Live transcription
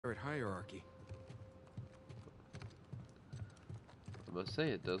pirate hierarchy. I must say,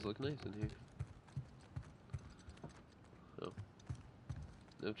 it does look nice in here. Oh.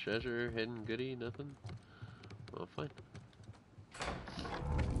 No treasure, hidden goodie, nothing? Well, fine.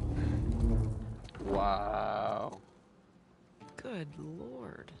 Wow. Good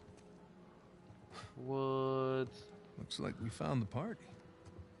lord. What? Looks like we found the party.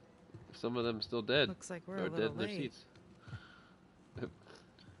 Some of them still dead. Looks like we're or a dead little in their late. seats.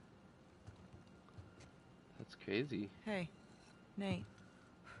 That's crazy. Hey, Nate.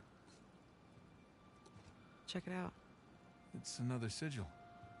 Check it out. It's another sigil.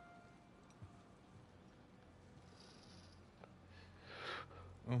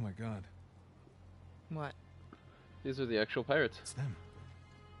 Oh my god. What? These are the actual pirates. It's them.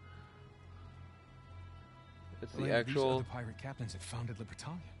 It's Elena, the actual... These are the pirate captains that founded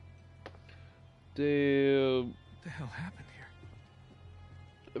Libertalia. Damn. What the hell happened here?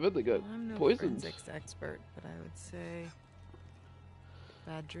 I bet they got Well, I'm no poisoned. forensics expert, but I would say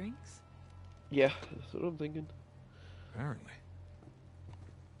bad drinks. Yeah, that's what I'm thinking. Apparently.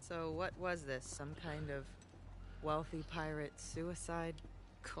 So what was this? Some kind of wealthy pirate suicide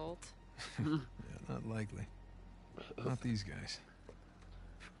cult? Yeah, not likely. Not these guys.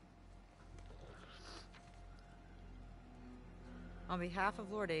 On behalf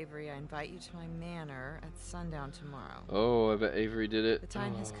of Lord Avery, I invite you to my manor at sundown tomorrow. Oh, I bet Avery did it. The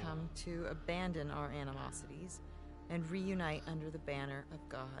time has come to abandon our animosities and reunite under the banner of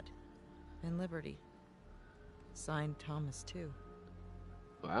God and liberty. Signed, Thomas, too.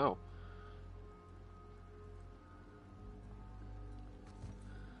 Wow.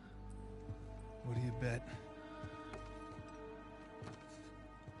 What do you bet?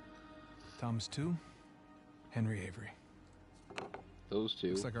 Thomas 2, Henry Avery. Those two.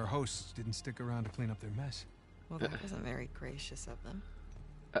 Looks like our hosts didn't stick around to clean up their mess. Well, that wasn't very gracious of them.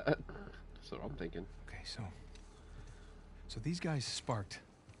 That's what I'm thinking. Okay, so these guys sparked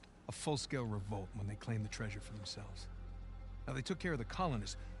a full-scale revolt when they claimed the treasure for themselves. Now, they took care of the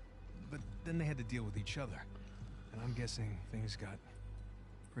colonists, but then they had to deal with each other. And I'm guessing things got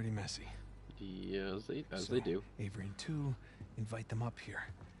pretty messy. Yeah, as they do. Avery and 2 invite them up here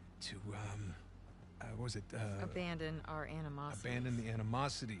to, what was it? Abandon our animosities. Abandon the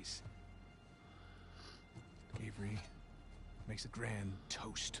animosities. Avery makes a grand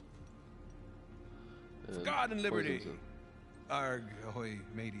toast. For God and liberty. Poisons Arg, ahoy,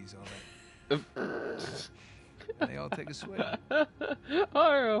 mateys, all that. And they all take a swig.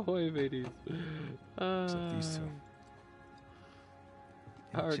 Arr, ahoy, mateys. Except these two.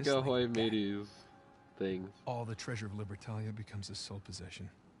 And Arg, just like ahoy, that, mateys. Things. all the treasure of Libertalia becomes the sole possession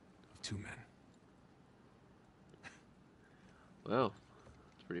of 2 men. Wow.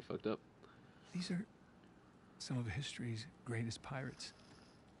 It's pretty fucked up. These are some of history's greatest pirates.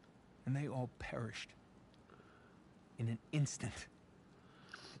 And they all perished in an instant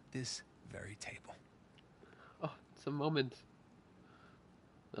at this very table. Oh, it's a moment.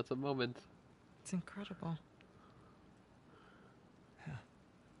 That's a moment. It's incredible. Yeah.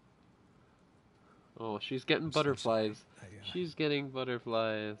 Oh, she's getting I'm so butterflies. sorry. She's getting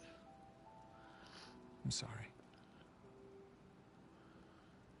butterflies. I'm sorry.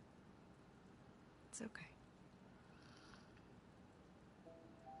 It's okay.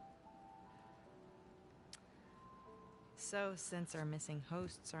 So, since our missing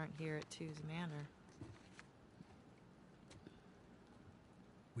hosts aren't here at Two's Manor,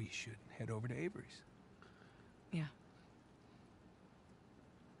 We should head over to Avery's. yeah.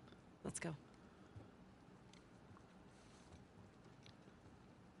 Let's go.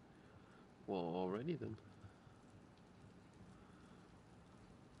 Well, alrighty then.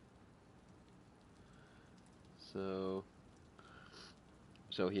 So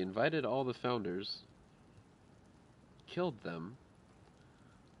he invited all the founders, killed them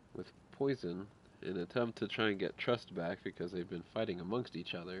with poison in an attempt to try and get trust back because they've been fighting amongst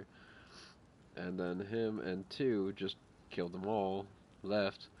each other. And then him and 2 just killed them all,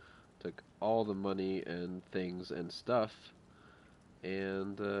 left, took all the money and things and stuff.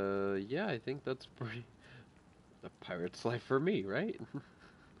 And yeah, I think that's pretty a pirate's life for me, right?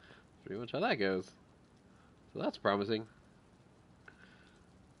 Pretty much how that goes. So that's promising.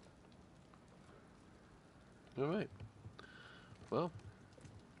 Alright. Well,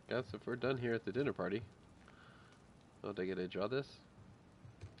 guess if we're done here at the dinner party. Oh, did I get to draw this?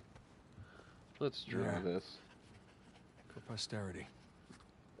 Let's draw Yeah. this. For posterity.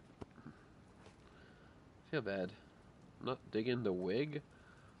 Feel bad. I'm not digging the wig,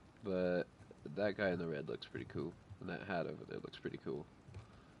 but that guy in the red looks pretty cool. And that hat over there looks pretty cool.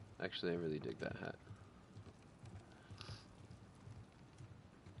 Actually, I really dig that hat.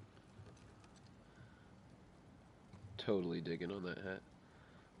 totally digging on that hat.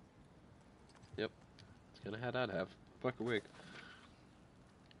 Yep. It's the kind of hat I'd have. Fuck a wig.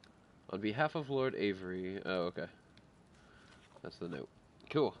 On behalf of Lord Avery... Oh, okay. That's the note.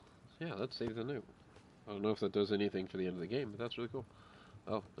 Cool. Yeah, let's save the note. I don't know if that does anything for the end of the game, but that's really cool.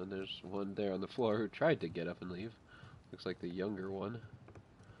 Oh, and there's one there on the floor who tried to get up and leave. Looks like the younger one.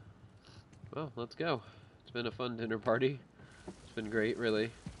 Well, let's go. It's been a fun dinner party. It's been great,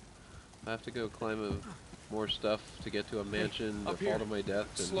 really. I have to go climb more stuff to get to a mansion to fall to my death,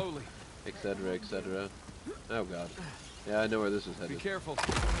 and slowly, etc., etc. Oh god. Yeah, I know where this is headed. Be careful.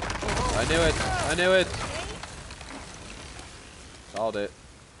 I knew it! I knew it! Called it.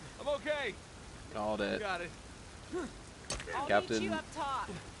 I'm okay. Called it. Got it. I'll Captain. meet you up top.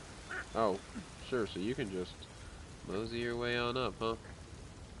 Oh, sure, so you can just mosey your way on up, huh?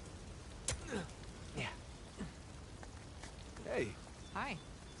 Yeah. Hey. Hi.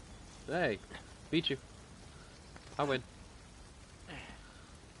 Hey, beat you. I win.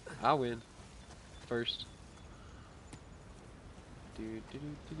 I win. First. Ooh.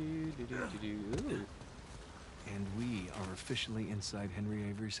 And we are officially inside Henry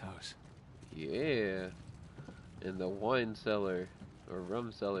Avery's house. Yeah. In the wine cellar. Or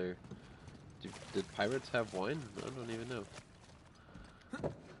rum cellar. Did pirates have wine? I don't even know.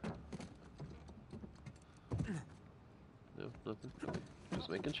 No, nothing. Okay. Just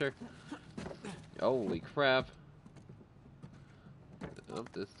making sure. Holy crap. Oh,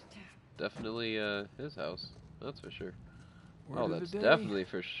 this definitely his house. That's for sure. Word Oh, of the that's day, definitely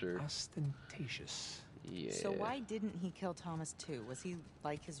for sure. ostentatious. Yeah. So why didn't he kill Thomas too? Was he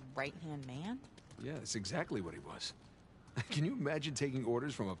like his right-hand man? Yeah, that's exactly what he was. Can you imagine taking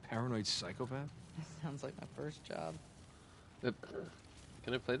orders from a paranoid psychopath? That sounds like my first job.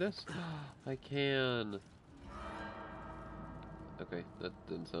 Can I play this? I can. Okay, that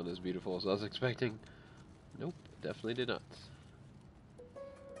didn't sound as beautiful as I was expecting. Nope, definitely did not.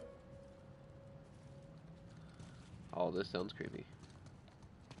 Oh, this sounds creepy.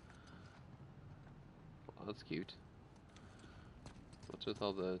 Oh, that's cute. What's with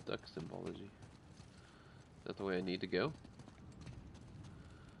all the duck symbology? Is that the way I need to go?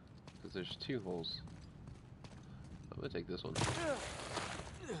 Because there's two holes. I'm gonna take this one.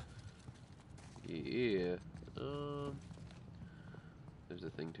 Yeah. There's a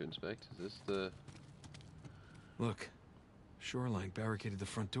thing to inspect. Is this the... Look, Shoreline barricaded the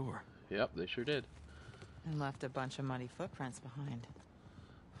front door. Yep, they sure did. And left a bunch of muddy footprints behind.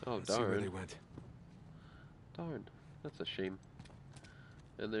 Oh, Let's see where darn. they went. Darn. That's a shame.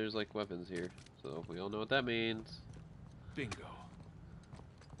 And there's like weapons here. So we all know what that means. Bingo.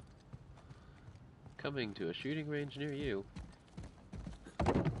 Coming to a shooting range near you.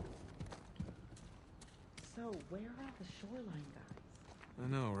 So where are the Shoreline guys? I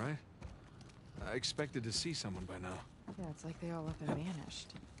know, right? I expected to see someone by now. Yeah, it's like they all up and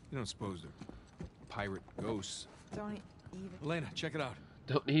vanished. You don't suppose they're pirate ghosts? Don't even... Elena, check it out.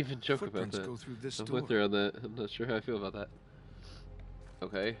 Don't even joke about Footprints that. go through this I'm door. with her on that. I'm not sure how I feel about that.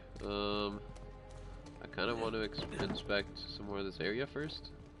 Okay. I kind of want to inspect some more of this area first,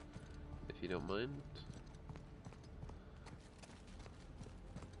 if you don't mind.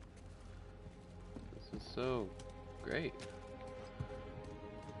 This is so great.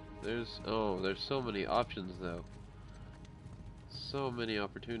 There's so many options though. So many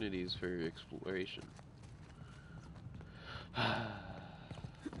opportunities for exploration.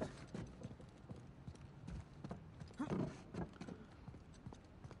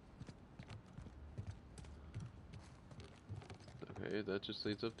 Okay, that just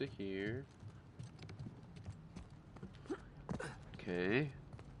leads up to here. Okay.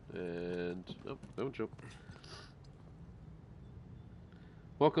 And... oh, don't jump.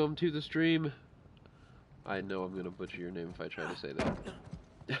 Welcome to the stream. I know I'm gonna butcher your name if I try to say that.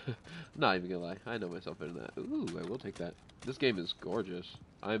 Not even gonna lie. I know myself better than that. Ooh, I will take that. This game is gorgeous.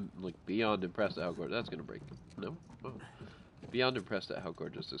 I'm like beyond impressed at how gorgeous. That's gonna break. No? Oh. Beyond impressed at how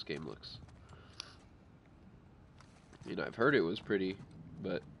gorgeous this game looks. You know, I've heard it was pretty,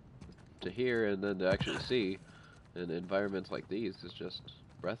 but to hear and then to actually see in environments like these is just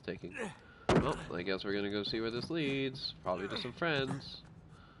breathtaking. Well, I guess we're gonna go see where this leads. Probably to some friends.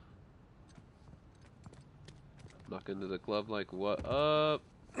 Knock into the club like, what up?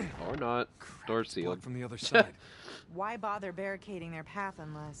 Or not. Door sealed. Blocked from the other side. Why bother barricading their path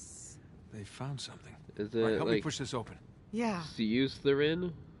unless... They found something. Is it Right, help me like push this open. Yeah.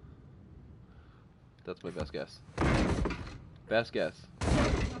 Seustherin? That's my best guess. Best guess.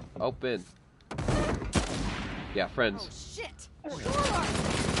 Open. Yeah, friends. Oh, shit!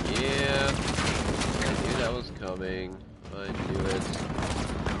 Yeah. I knew that was coming. I knew it.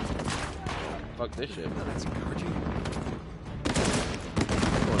 fuck this shit. That's encouraging.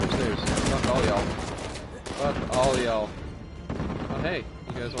 Going upstairs. Fuck all y'all. Fuck all y'all. Oh hey,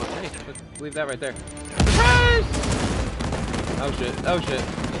 you guys want? Hey, leave that right there. Surprise! Oh shit! Oh shit!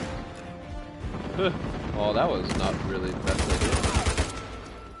 Oh, that was not really the best idea.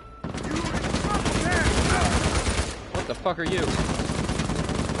 What the fuck are you?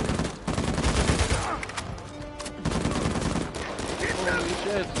 Holy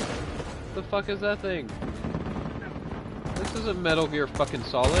shit! The fuck is that thing? This isn't Metal Gear fucking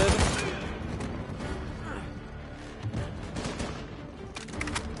Solid.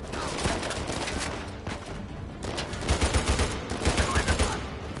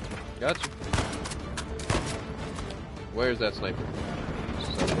 Gotcha. Where's that sniper?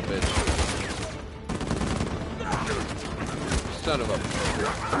 Son of a bitch. Son of a...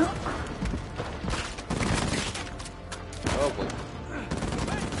 Oh boy.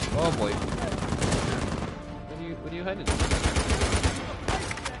 Oh boy. What are you hiding?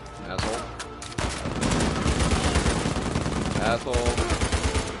 Asshole. Asshole.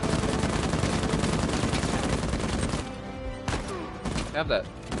 Have that.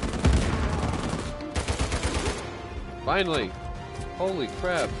 Finally! Holy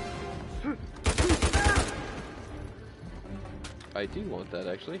crap! I do want that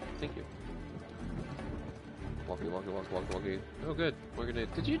actually. Thank you. Walkie. Oh good. More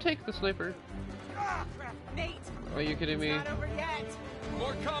grenade. Did you take the sniper? Nate! Are you kidding me? Not over yet!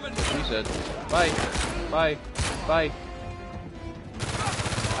 More coming. You said. Bye. Bye. Bye.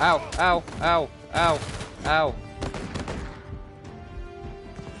 Ow. Ow. Ow. Ow. Ow.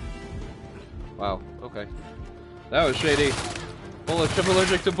 Wow. Okay. That was shady. Bullets. I'm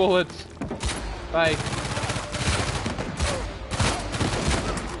allergic to bullets. Bye.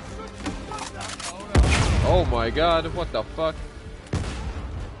 Oh my god. What the fuck?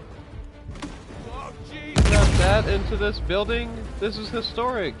 You got that into this building? This is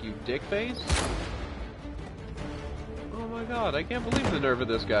historic, you dickface. Oh my god. I can't believe the nerve of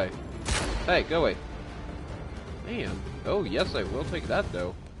this guy. Hey, go away. Man. Oh, yes, I will take that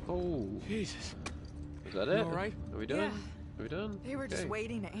though. Oh. Jesus. Is that it? You all right? Are we done? Yeah. Are we done? They were just Okay.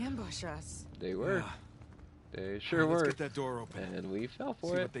 waiting to ambush us. They were. Yeah. They sure All right, were. Let's get that door open. And we fell See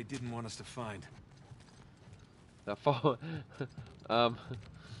for what it. they didn't want us to find. The fall.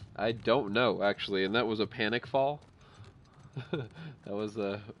 I don't know actually, and that was a panic fall. That was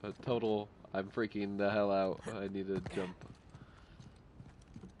a total. I'm freaking the hell out. I need to jump.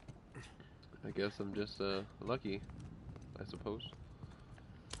 I guess I'm just lucky, I suppose.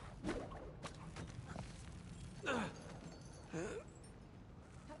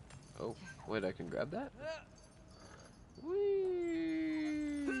 Oh, wait, I can grab that?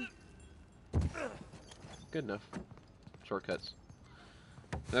 Whee! Good enough. Shortcuts.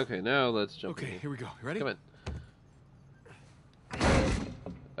 Okay, now let's jump in Okay, here. here we go. You ready? Come in.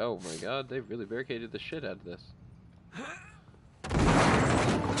 Oh my god, they really barricaded the shit out of this.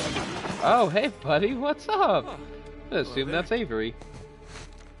 Oh, hey buddy, what's up? I assume there. that's Avery.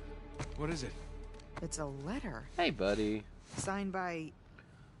 What is it? It's a letter Hey buddy. signed by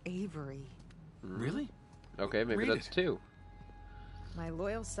Avery. Really? Okay, maybe Read that's it. two. My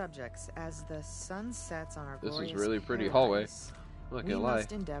loyal subjects, as the sun sets on our This is glorious really pretty paradise, I'm not we gonna lie.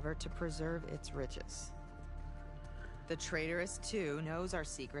 must endeavor to preserve its riches. The traitorous too knows our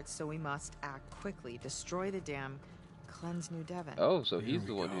secrets, so we must act quickly, destroy the dam, cleanse New Devon. Oh, so Here he's we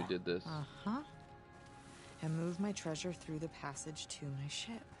the one who go. did this. Uh-huh. And move my treasure through the passage to my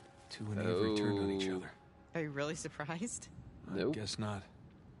ship. Two and Avery turned on each Oh. other. Are you really surprised? Nope. I guess not.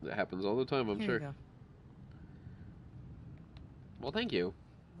 That happens all the time, I'm Here sure. you go. Well, thank you.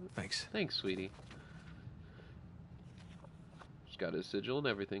 Thanks. Thanks, sweetie. She's got his sigil and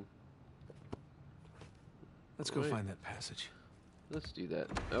everything. Let's go Alright. find that passage. Let's do that.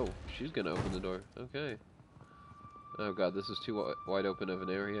 Oh, she's gonna open the door. Okay. Oh god, this is too wide open of an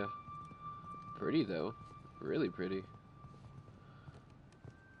area. Pretty though. Really pretty.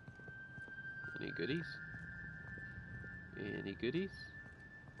 Any goodies? Any goodies?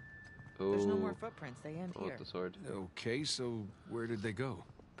 Oh, There's no more footprints. They end I here. want the sword. Okay, so where did they go?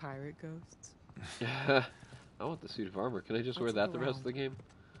 Pirate ghosts. I want the suit of armor. Can I just Let's wear that look the rest of the game?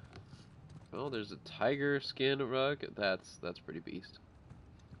 Oh, there's a tiger skin rug. That's pretty beast.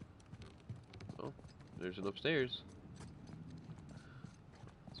 Oh, there's an upstairs.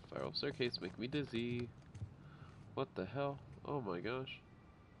 Spiral staircase make me dizzy. What the hell? Oh my gosh.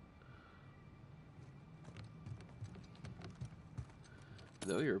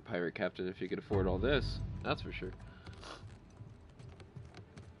 No, you're a pirate captain if you could afford all this. That's for sure.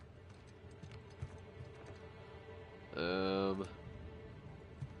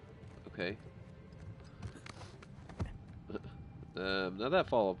 Okay. Now that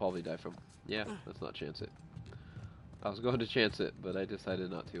fall I'll probably die from. Yeah, let's not chance it. I was going to chance it, but I decided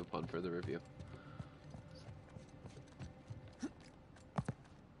not to upon further review.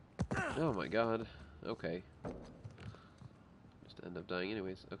 Oh my god. Okay. Just end up dying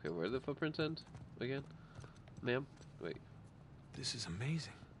anyways. Okay, where do the footprints end again? Ma'am? Wait. This is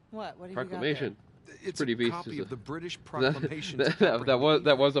amazing. What? What have Proclamation. It's Pretty a beast copy is of a- the British Proclamation.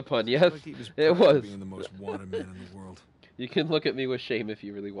 that was a pun, yes. Like he was It proud of was. being the most wanted man in the world. You can look at me with shame if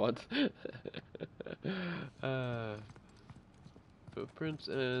you really want. Footprints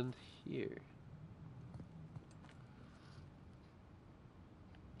end here.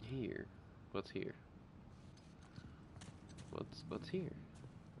 Here. What's here? What's here?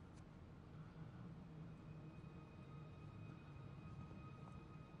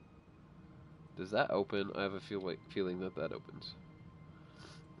 Does that open? I have a feeling that opens.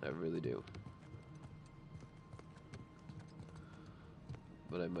 I really do.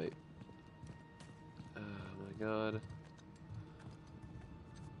 But I might. Oh my god.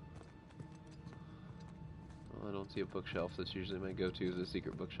 Well, I don't see a bookshelf. That's usually my go-to, is a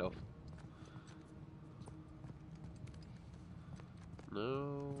secret bookshelf.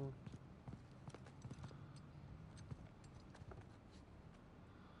 No.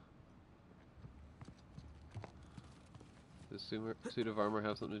 Does suit of armor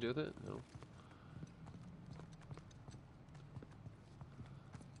have something to do with it? No.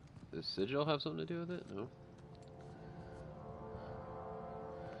 Does sigil have something to do with it? No.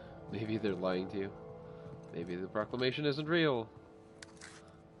 Maybe they're lying to you. Maybe the proclamation isn't real.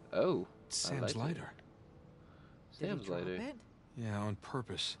 Oh. Sam's lighter. Sam's lighter. Yeah, on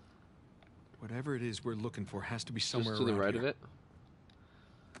purpose. Whatever it is we're looking for has to be somewhere Just to the around right here. of it?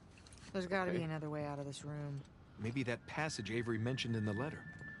 There's got to Okay. be another way out of this room. Maybe that passage Avery mentioned in the letter.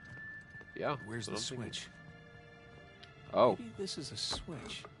 Yeah. Where's the that's what I'm thinking. switch? Oh, Maybe this is a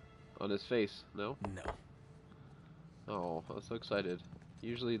switch. on his face. No? No. Oh, I was so excited.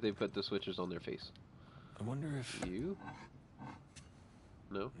 Usually they put the switches on their face. I wonder if... You?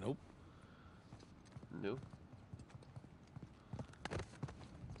 No? Nope. No?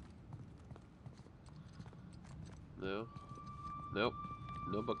 No? Nope.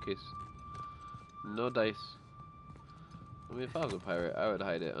 No bookcase. No dice. I mean, if I was a pirate, I would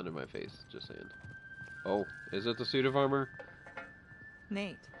hide it under my face. Just saying. Oh, is it the suit of armor?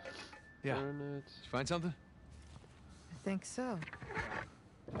 Nate, Yeah. Darn it. Did you find something? I think so.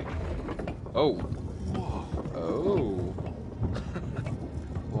 Oh. Whoa. Oh.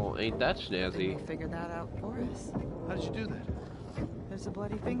 Well, ain't that They snazzy? figured that out for us. How did you do that? There's a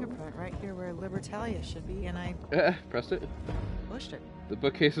bloody fingerprint right here where Libertalia should be, and I Pressed it. pushed it. The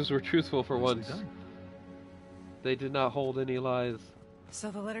bookcases were truthful for Nicely once. done. They did not hold any lies.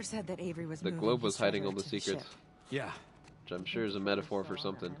 So the letter said that Avery was The moving globe his was hiding treasure all the to secrets, ship. Yeah. which I'm sure is a metaphor for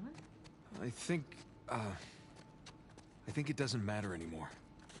something. I think it doesn't matter anymore.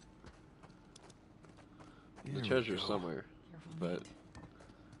 The Here we treasure's go. somewhere, Careful, but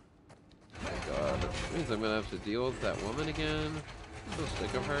Nate. God, that means I'm gonna have to deal with that woman again. I'm so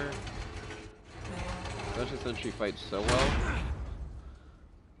sick of her. Especially since she fights so well.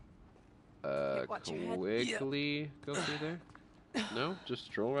 Watch your head. Quickly go through there? No? Just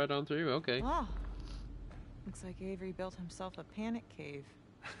stroll right on through? Okay. Oh, looks like Avery built himself a panic cave.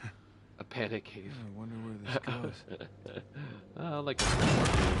 A panic cave. I wonder where this goes. Like a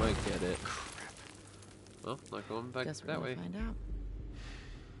you might get it. Well, not going back Guess we're that gonna way. find out.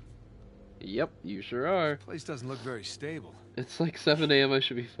 Yep, you sure are. Place doesn't look very stable. It's like 7 a.m. I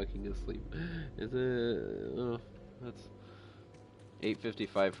should be fucking asleep. Is it? Oh, that's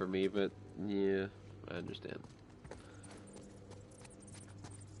 8:55 for me, but yeah, I understand.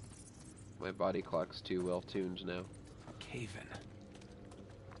 My body clock's too well tuned now. Cave-in.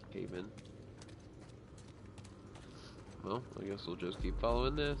 Cave in. Well, I guess we'll just keep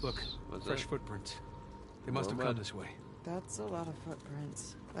following this. Look, What's fresh that? footprints. They must have More come mud. this way. That's a lot of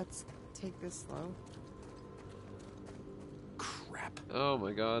footprints. Let's take this slow. Crap. Oh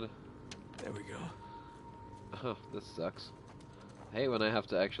my god. There we go. Oh, this sucks. I hate when I have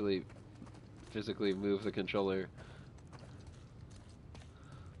to actually physically move the controller.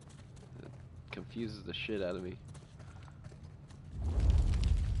 It confuses the shit out of me.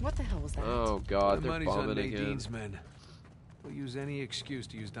 What the hell was that? Oh god, the they're money's on bombing again. Nadine's men. They'll use any excuse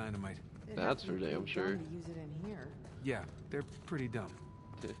to use dynamite. They'd That's have to be for damn pretty sure. dumb to use it in here. Yeah, they're pretty dumb.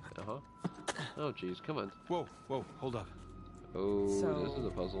 Uh-huh. Oh jeez, come on. Whoa, whoa, hold up. Oh, So- this is a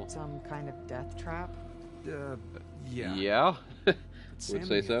puzzle. Some kind of death trap. Yeah. Yeah? But Would Sam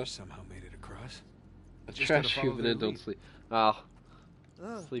say and the so. others somehow made it across. A Just gotta trash follow human their and don't lead. sleep. Ah,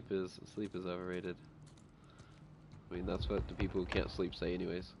 Ugh. sleep is overrated. I mean, that's what the people who can't sleep say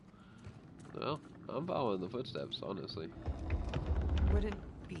anyways. Well, I'm following the footsteps, honestly. Wouldn't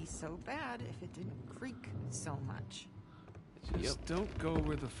be so bad if it didn't creak so much. Just don't go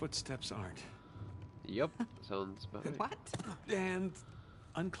where the footsteps aren't. Yep, sounds about right. What? And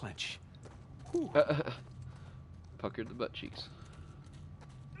unclench. Puckered the butt cheeks.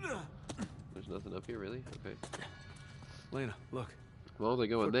 There's nothing up here, really? Okay. Lena, look. Well, they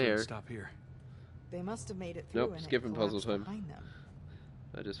go in Footprints there. stop here. They must have made it through. Nope, and skipping it puzzle collapsed time. behind them.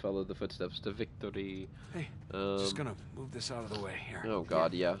 I just followed the footsteps to victory. Hey, just gonna move this out of the way here. Oh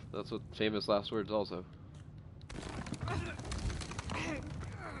god, yeah. That's what famous last words also.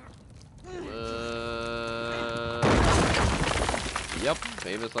 Yep,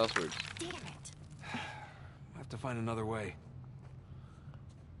 famous last words. Damn it! I have to find another way.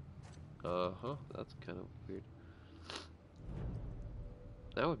 Uh-huh, that's kind of weird.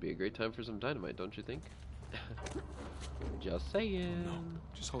 That would be a great time for some dynamite, don't you think? Just saying. No,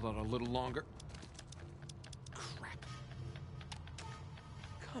 just hold out a little longer. Crap.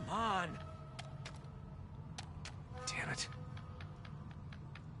 Come on. Damn it.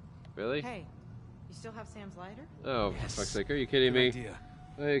 Really? Hey, you still have Sam's lighter? Oh, Yes. for fuck's sake, are you kidding Good me? idea.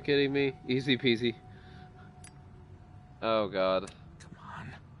 Are you kidding me? Easy peasy. Oh god. Come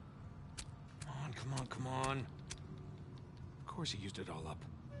on. Come on, come on, come on. Of course he used it all up.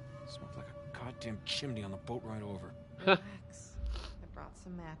 Smoked like a goddamn chimney on the boat ride over. Relax. I brought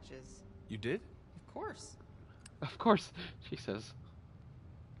some matches. You did? Of course. Of course, she says.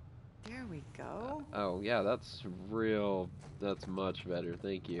 There we go. Oh yeah, that's much better,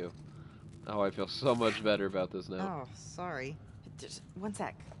 thank you. Oh, I feel so much better about this now. Oh, sorry. Just one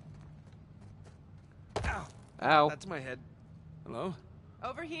sec. Ow. Ow. That's my head. Hello?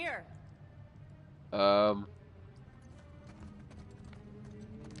 Over here. Ah.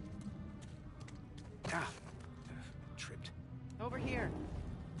 Tripped. Over here.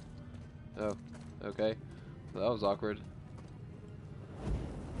 Oh, okay. That was awkward.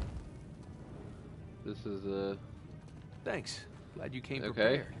 This is, Thanks. Glad you came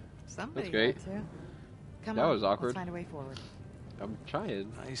Okay. prepared. Somebody great. had to. Come That on, was awkward. Let's find a way forward. I'm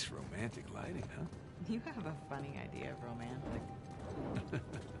trying. Nice romantic lighting, huh? You have a funny idea of romantic.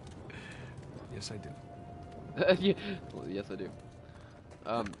 Yes, I do. Yeah, well, yes, I do.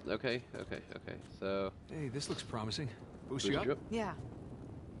 Okay. So, Hey, this looks promising. Boost boost you up? you up. Yeah.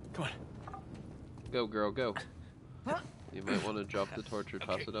 Come on. Go, girl, go. Huh? You might want to drop the torch or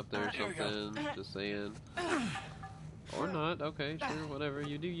toss it up there or There we go. something. Just saying. Or not. Okay, sure, whatever.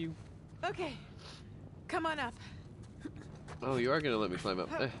 You do you. Okay. Come on up. Oh, you are gonna let me climb up.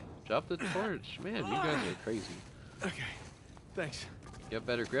 Drop the torch. Man, you guys are crazy. Okay. Thanks. Get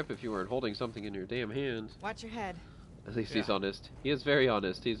better grip if you weren't holding something in your damn hand. Watch your head. At least he's Yeah. honest. He is very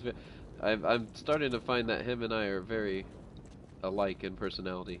honest. I'm starting to find that him and I are very alike in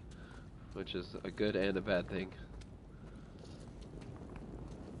personality, which is a good and a bad thing.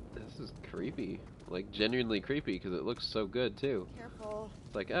 This is creepy. Like, genuinely creepy, because it looks so good, too. Careful.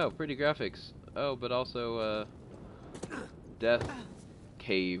 It's like, oh, pretty graphics. Oh, but also, death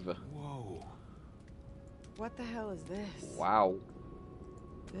cave. Whoa. What the hell is this? Wow.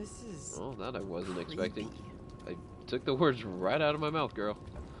 This is Oh, that I wasn't creepy. expecting. I took the words right out of my mouth, girl.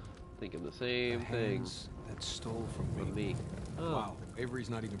 Thinking the same The thing hands that stole from from me. Oh. Wow. Avery's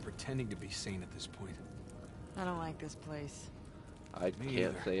not even pretending to be sane at this point. I don't like this place. I Me can't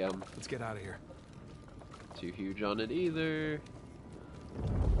either. say I'm Let's get out of here. too huge on it either.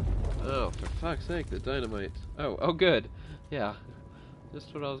 Oh, for fuck's sake, the dynamite. Oh, good. Yeah,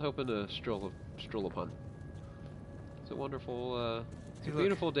 just what I was hoping to stroll upon. It's a wonderful, it's Hey, a look.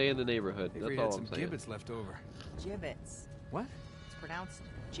 beautiful day in the neighborhood. Avery That's had all some I'm saying. gibbets left over. Gibbets. What? It's pronounced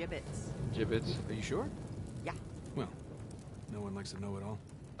gibbets. Gibbets. Are you sure? Yeah. Well, no one likes to know it all.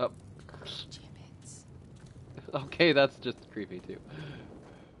 Oh, Gibbets. okay, that's just creepy too.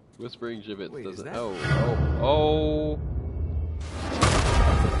 Whispering gibbets Wait, is doesn't. that- Oh.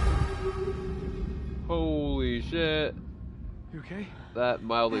 Holy shit! You okay? That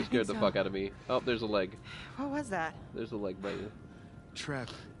mildly I scared the think so. fuck out of me. Oh, there's a leg. What was that? There's a leg by you. Trap.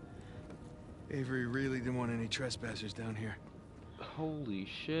 Avery really didn't want any trespassers down here. Holy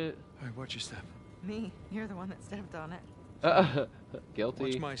shit. All right, watch your step. Me. You're the one that stepped on it. Guilty.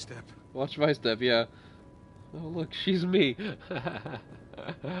 Watch my step. Watch my step, yeah. Oh, look, she's me.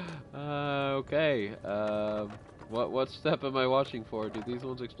 Okay. What step am I watching for? Do these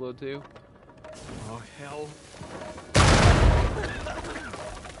ones explode too? Oh, hell.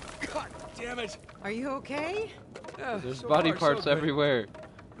 God damn it! Are you okay? There's So body far, so parts good. everywhere.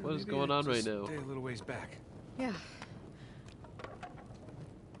 What is Maybe going I on right just now? Stay a little ways back. Yeah.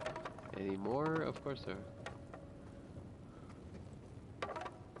 Any more? Of course there are.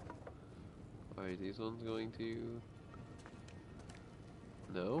 Are these ones going to...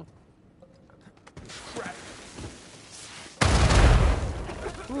 No?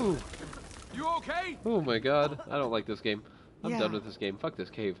 Ooh. You okay? Oh my god, I don't like this game. I'm Yeah. done with this game. Fuck this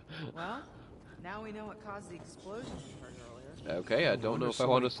cave. Well, now we know what caused the explosion we heard earlier. Okay, I don't know if I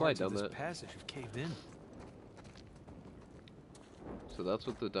want to slide down this that. passage have caved in. So that's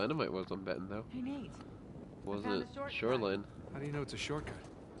what the dynamite was, I'm betting, though. Hey, Nate. Wasn't a shortcut. shoreline. How do you know it's a shortcut?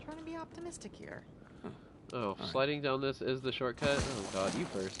 Trying to be optimistic here. Oh, right. sliding down this is the shortcut? Oh god, you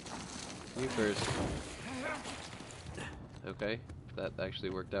first. You first. Okay, that actually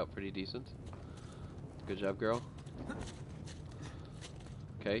worked out pretty decent. Good job, girl.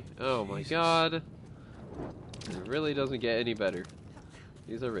 Okay, oh my god. It really doesn't get any better.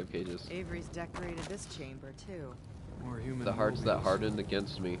 These are rib cages. Avery's decorated this chamber, too. More human The hearts that mobiles. hardened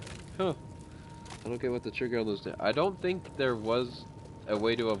against me. Huh. I don't get what the trigger on those did. I don't think there was a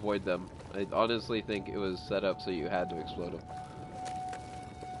way to avoid them. I honestly think it was set up so you had to explode them.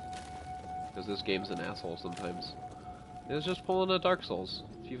 Because this game's an asshole sometimes. It was just pulling a Dark Souls,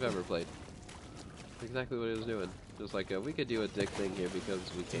 if you've ever played. That's exactly what it was doing. Just like, we could do a dick thing here because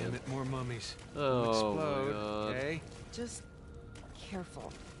we can. Damn it, more mummies. Oh Explode, my god. okay? Just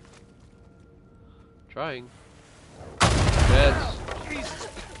careful. Trying. Dead. Jesus!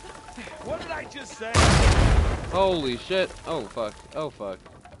 What did I just say? Holy shit. Oh fuck. Oh fuck.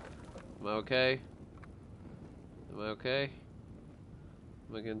 Am I okay? Am I okay?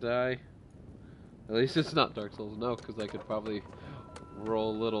 Am I gonna die? At least it's not Dark Souls. No, because I could probably roll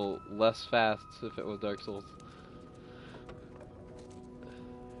a little less fast if it was Dark Souls.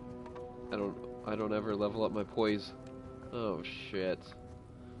 I don't ever level up my poise. Oh shit.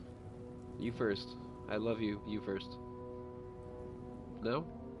 You first. I love you. You first. No?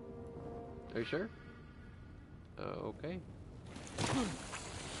 Are you sure? Okay.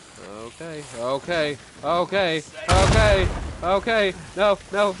 Okay. Okay. Okay. Okay. Okay. No.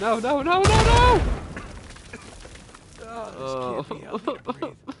 No. No. No. No. No. No. Oh, this can't be. I can't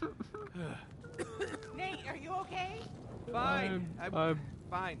breathe. Nate, are you okay? Fine. I'm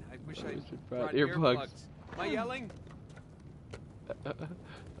fine. I wish I brought brought earplugs. earplugs. Am I yelling?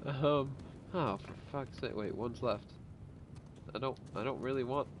 Oh, for fuck's sake! Wait, one's left. I don't really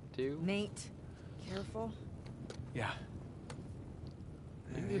want to. Nate, careful. Yeah.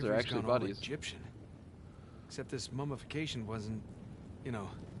 I think these are Avery's actually gone all bodies. Egyptian. Except this mummification wasn't, you know,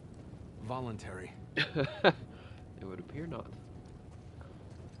 voluntary. It would appear not.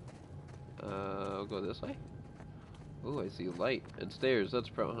 I'll go this way. Ooh, I see light and stairs. That's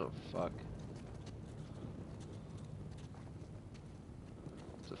oh fuck.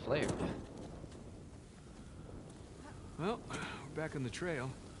 It's a flare. Well, we're back on the trail.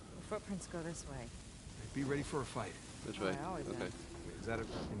 The footprints go this way. Be ready for a fight. Which Oh, way? I always Okay. am. Is that in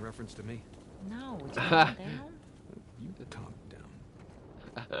reference to me? No, would you calm down? You calm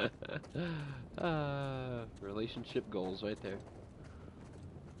down. Relationship goals right there.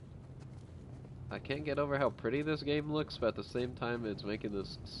 I can't get over how pretty this game looks, but at the same time, it's making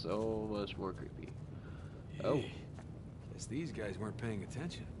this so much more creepy. Oh. Guess these guys weren't paying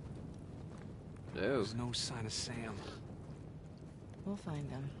attention. No. There's no sign of Sam. We'll find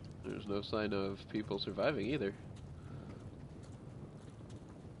them. There's no sign of people surviving either.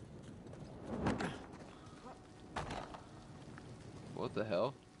 What the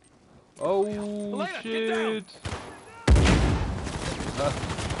hell? Oh Elena, get shit!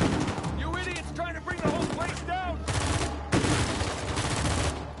 You idiots trying to bring the whole place down!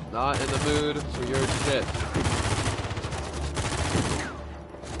 Not in the mood for your shit.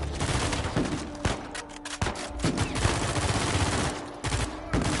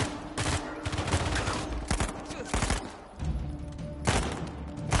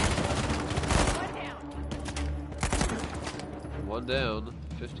 One down,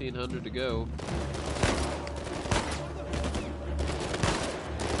 1,500 to go.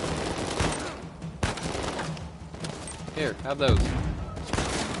 Here, have those.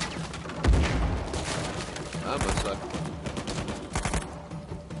 That must suck.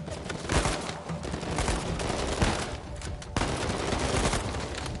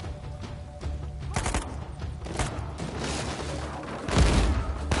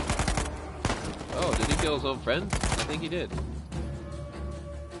 Oh, did he kill his own friend? I think he did.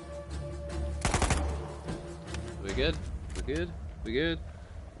 We good? We good? We good?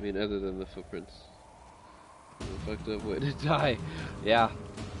 I mean, other than the footprints. The fucked up way to die. Yeah.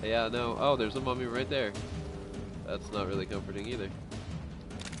 Yeah, no. Oh, there's a mummy right there. That's not really comforting either.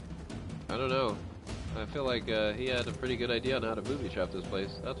 I don't know. I feel like he had a pretty good idea on how to booby trap this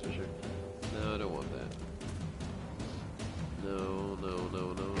place. That's for sure. No, I don't want that. No, no,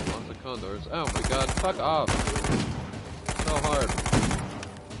 no, no. Lots of condors. Oh my god, fuck off! So hard.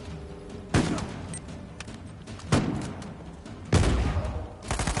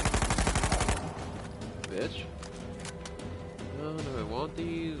 Bitch. No, do I want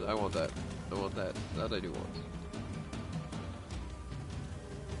these? I want that. I want that. That I do want.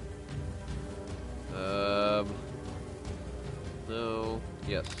 No.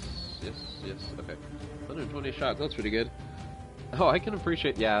 Yes. Yes, yes. Okay. 120 shots. That's pretty good. Oh, I can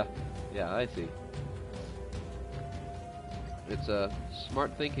appreciate. Yeah. Yeah, I see. It's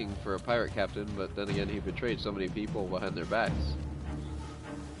smart thinking for a pirate captain, but then again, he betrayed so many people behind their backs.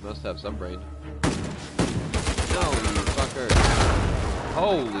 Must have some brain. No, you fucker.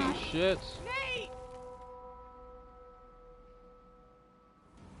 Holy shit.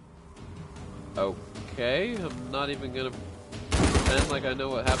 Okay, I'm not even gonna pretend like I know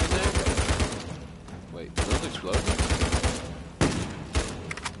what happened there. Wait, did those explode?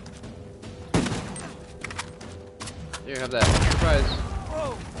 Here, have that. Surprise.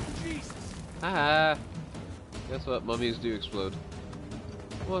 Whoa, Jesus. Haha. Guess what? Mummies do explode.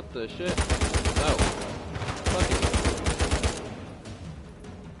 What the shit? Oh. Fucking.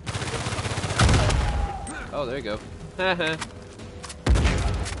 Oh, there you go. Haha.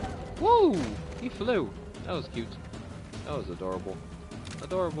 Woo! He flew. That was cute. That was adorable.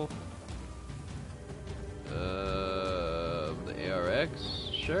 Adorable. The ARX?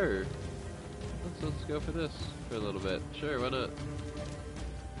 Sure. Let's go for this for a little bit. Sure, why not?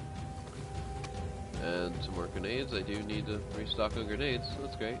 And some more grenades. I do need to restock on grenades.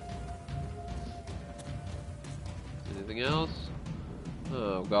 That's great. Anything else?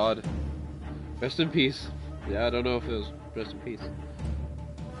 Oh god. Rest in peace. Yeah, I don't know if it was rest in peace.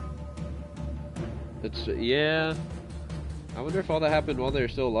 It's, yeah. I wonder if all that happened while they were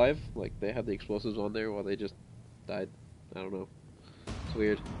still alive. Like, they had the explosives on there while they just died. I don't know. It's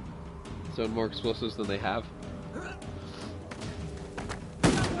weird. Throwing more explosives than they have.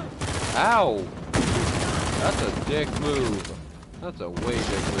 Ow! That's a dick move. That's a way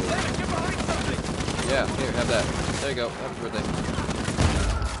dick move. Yeah, here, have that. There you go. Happy birthday.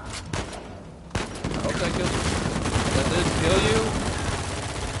 I hope that kills you. That didn't kill you?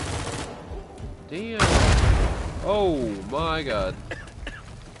 Damn. Oh my god.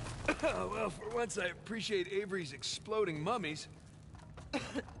 Well, for once I appreciate Avery's exploding mummies.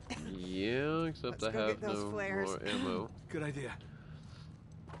 Yeah, except Let's I go have get those no flares. more ammo. Good idea.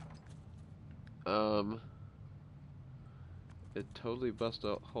 It totally bust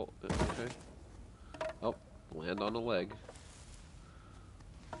a hole. Okay. Oh, land on a leg.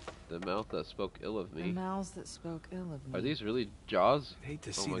 The mouth that spoke ill of The me. mouths that spoke ill of me. Are these really Jaws? I'd hate to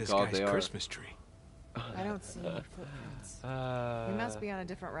Oh see my this god, guy's they are. Christmas tree. I don't see any footprints. We must be on a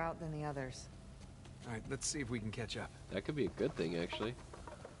different route than the others. All right, let's see if we can catch up. That could be a good thing, actually.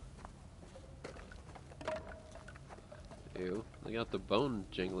 Ew. They got the bone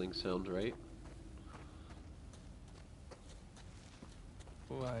jingling sound right.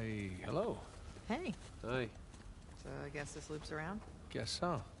 Why, hello. Hey, Hi. so I guess this loops around? Guess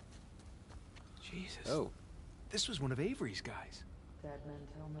so. Jesus. Oh. This was one of Avery's guys. Dead men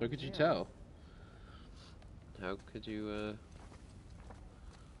tell no How could you tales. tell? How could you,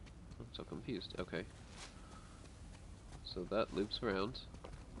 I'm so confused. Okay. So that loops around.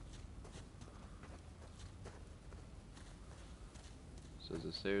 So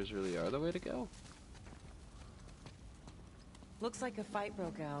the stairs really are the way to go? Looks like a fight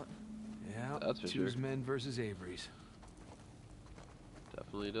broke out. Yeah, That's for choose sure. men versus Avery's.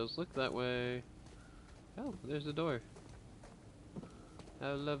 Definitely does look that way. Oh, there's a door.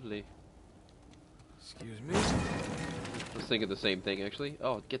 How lovely. Excuse me. I was thinking the same thing, actually.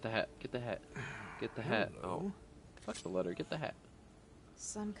 Oh, get the hat. Get the hat. Get the hat. Hello. Oh. Fuck the letter. Get the hat.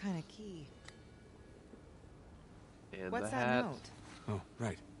 Some kind of key. And What's the that hat. note? Oh,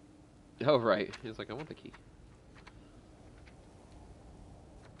 right. Oh, right. He's like, I want the key.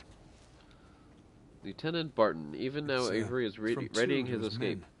 Lieutenant Barton, even now It's, Avery is from two readying of his those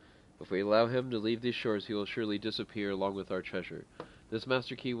escape. men. If we allow him to leave these shores, he will surely disappear along with our treasure. This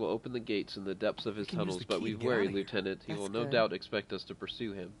master key will open the gates in the depths of his We can use tunnels, the but key be to get wary, out of here. Lieutenant. He That's will no good. doubt expect us to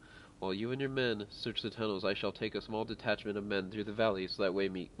pursue him. While you and your men search the tunnels, I shall take a small detachment of men through the valley, so that way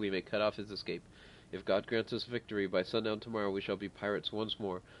we may cut off his escape. If God grants us victory, by sundown tomorrow we shall be pirates once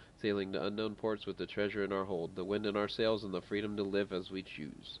more, sailing to unknown ports with the treasure in our hold, the wind in our sails, and the freedom to live as we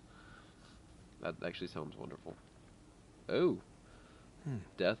choose. That actually sounds wonderful. Oh.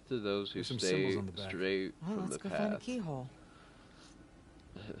 Death to those who There's some stay symbols on the back. straight Oh, from let's the go find a path. keyhole.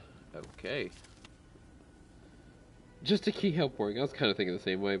 Okay. Just a key help work. I was kind of thinking the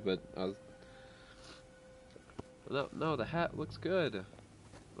same way, but I No, no, the hat looks good.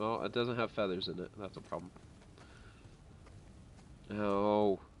 Well, it doesn't have feathers in it. That's a problem.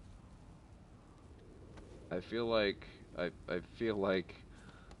 Oh. I feel like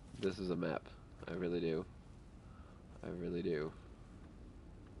this is a map. I really do. I really do.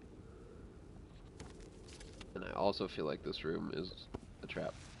 And I also feel like this room is a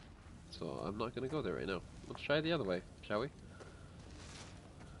trap. So I'm not gonna go there right now. Let's try the other way, shall we?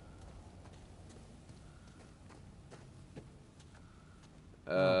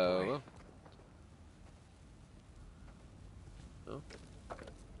 Oh, well.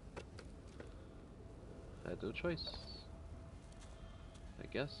 I had no choice. I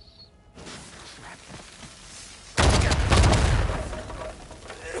guess.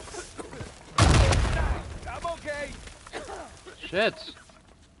 I'm okay. Shit!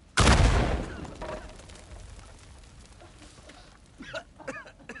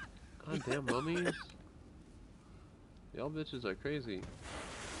 Goddamn mummies. Y'all bitches are crazy.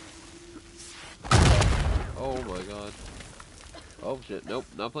 Oh my god. Oh shit, nope,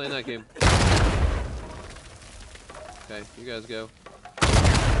 not playing that game. Okay, you guys go.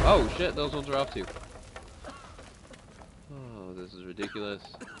 Oh shit, those ones are off too. Oh, this is ridiculous.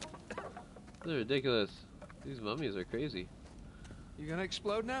 This is ridiculous. These mummies are crazy. You gonna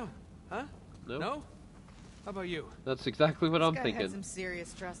explode now? Huh? Nope. No? How about you? That's exactly what I'm This guy thinking. had some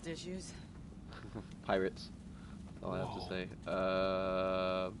serious trust issues. Pirates. That's all I have to say.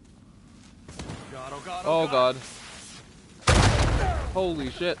 God, oh god, Oh god. Holy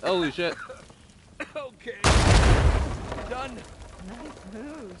shit, holy shit. Okay. Done. Nice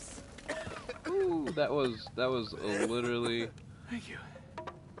moves. Ooh, that was literally Thank you.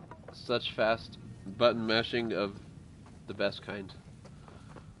 such fast button mashing of the best kind.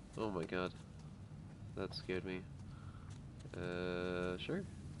 Oh my god. That scared me. Sure.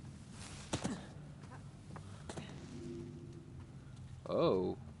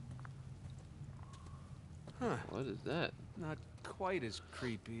 Oh. Huh. What is that? Not quite as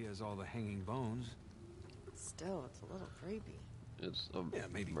creepy as all the hanging bones. Still, it's a little creepy. It's a Yeah,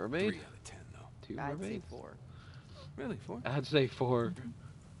 maybe mermaid? 3 out of 10 though. 2 I'd say mermaids? 4. Really, 4? I'd say 4.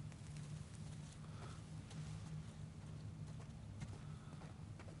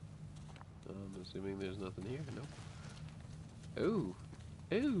 I'm assuming there's nothing here. No. Ooh.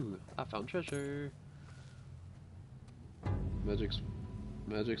 Ooh. I found treasure. Magic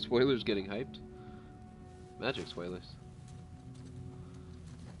spoilers getting hyped. Magic spoilers.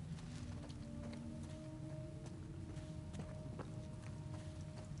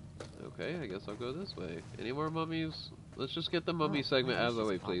 Okay, I guess I'll go this way. Any more mummies? Let's just get the mummy segment out of the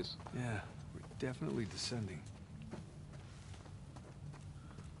way, please. Yeah, we're definitely descending.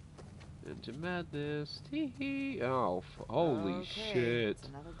 Into madness. Tee-hee. Oh, holy Okay, shit. it's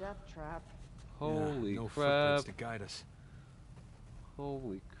another death trap. Holy no crap. footprints to guide us.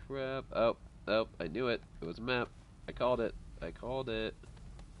 Holy crap. Oh, oh, I knew it. It was a map. I called it. I called it.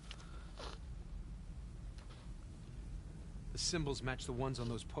 The symbols match the ones on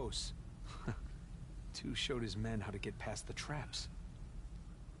those posts. Two showed his men how to get past the traps.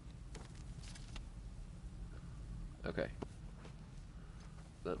 Okay.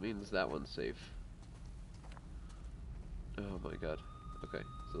 That means that one's safe. Oh my god. Okay,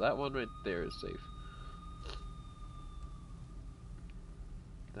 so that one right there is safe.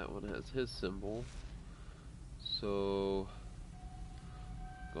 That one has his symbol. So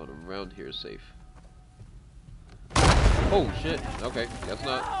going around here is safe. Oh shit. Okay, guess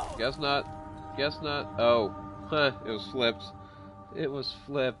not. Guess not. Guess not. Oh. Huh, it was flipped. It was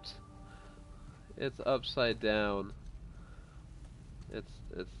flipped. It's upside down. It's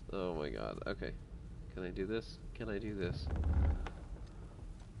oh my god. Okay. Can I do this? Can I do this?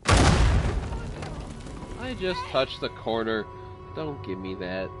 I just touched the corner. Don't give me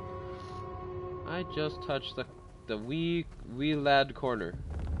that. I just touched the wee lad corner.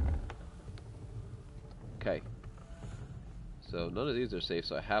 Okay. So none of these are safe,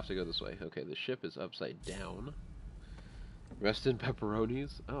 so I have to go this way. Okay, the ship is upside down. Rest in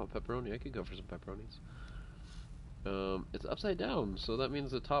pepperonis. Oh, pepperoni. I could go for some pepperonis. It's upside down, so that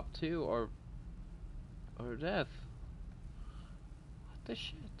means the top 2 are death. What the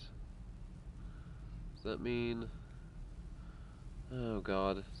shit? Does that mean... Oh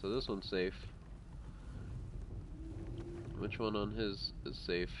god, so this one's safe. Which one on his is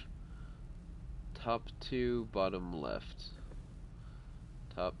safe? Top 2, bottom left.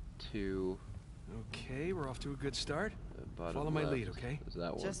 Top 2. Okay, we're off to a good start. Bottom Follow my left lead, okay? is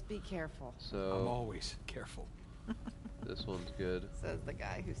that one. Just be careful, I'm So always careful. this one's good. says the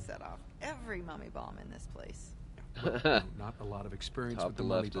guy who set off every mummy bomb in this place. Not a lot of experience Top with the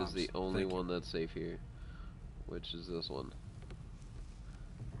money left is bombs. the only Thank you. one that's safe here. which is this one.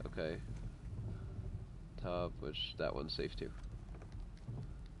 Okay. Top, which that one's safe too.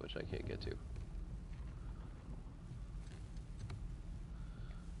 Which I can't get to.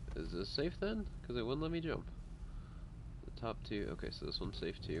 Is this safe then? Because it wouldn't let me jump. The top two, okay, so this one's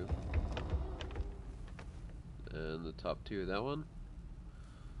safe too. And the top two, that one?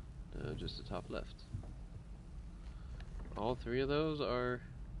 Just the top left. All three of those are...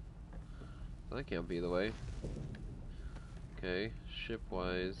 That can't be the way. Okay,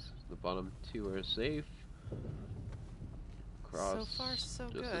 ship-wise, the bottom two are safe. Cross, So far, so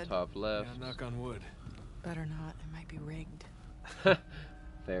just good. the top left. Yeah, knock on wood. Better not. It might be rigged.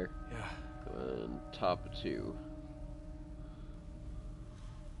 Fair. Yeah. And top two.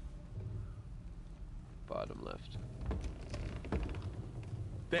 Bottom left.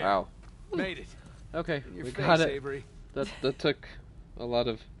 There. Wow. Made it. Okay, In your we face, got it. Avery. That took a lot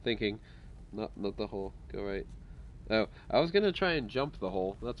of thinking. Not the hole. Go right. Oh, I was gonna try and jump the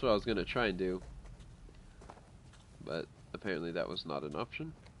hole. That's what I was gonna try and do. But apparently that was not an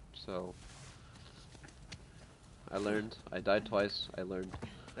option. So I learned. I died twice. I learned.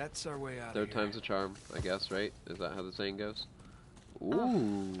 That's our way out. Third time's a charm, I guess, right? Is that how the saying goes? Ooh.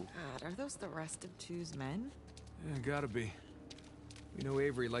 Oh, God, are those the rest of Two's men? Yeah, gotta be. We know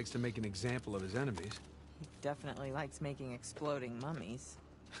Avery likes to make an example of his enemies. He definitely likes making exploding mummies.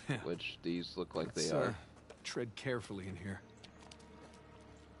 Which these look like Let's, they are. tread carefully in here.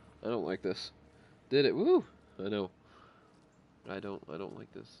 I don't like this. Did it? Woo! I know. I don't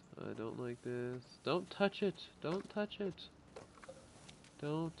like this. I don't like this. Don't touch it. Don't touch it.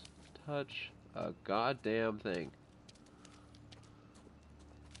 Don't touch a goddamn thing.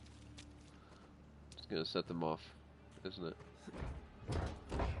 It's gonna set them off, isn't it?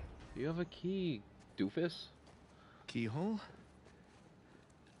 You have a key, doofus. Keyhole?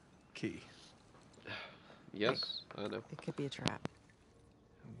 Key. Yes, I know. It could be a trap.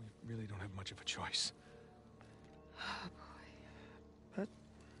 We really don't have much of a choice. Oh, boy. But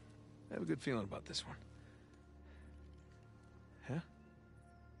I have a good feeling about this one. Huh?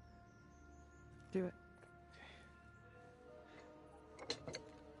 Do it.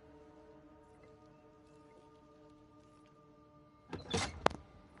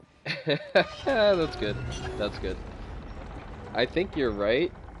 That's good. That's good. I think you're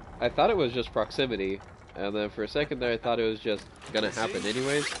right. I thought it was just proximity, and then for a second there I thought it was just gonna happen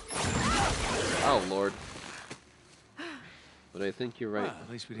anyways. Oh lord. But I think you're right. Well, at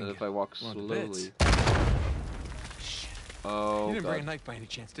least we didn't That if get I walk blown to slowly. bits. Oh You didn't bring a god. knife by any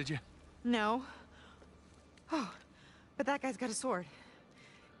chance, did you? No. Oh, but that guy's got a sword.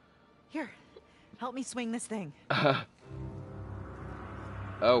 Here, help me swing this thing.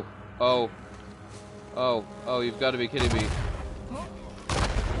 Oh. Oh. Oh. Oh, you've got to be kidding me.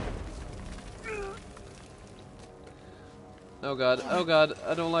 Oh god. Oh god.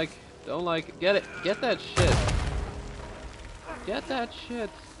 I don't like. Get it. Get that shit. Get that shit.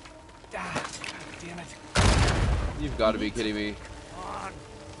 Ah, God damn it. You've got to be kidding me. Come on.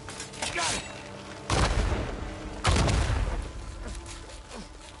 Got it.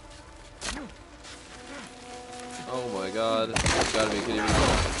 Oh my god. You've got to be kidding me.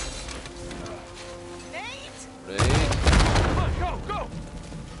 Nate! Right? Come on, go, go.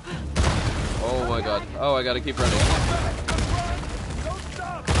 Oh my god. Oh, I gotta keep running. Don't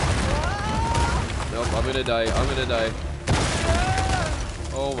stop. Nope, I'm gonna die. I'm gonna die.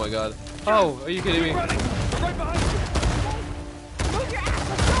 Oh my god. Oh, are you kidding me? Running. Right behind you. Move your ass!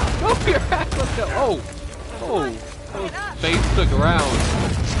 Let's go! Move your ass, let's go. Oh! Oh! Oh, face the ground.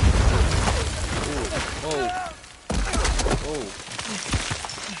 Oh. Oh.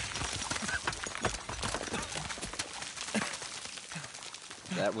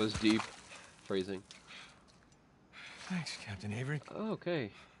 That was deep phrasing. Thanks, Captain Avery. Okay.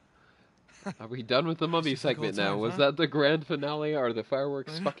 Are we done with the mummy segment now? time, Was huh? that the grand finale or are the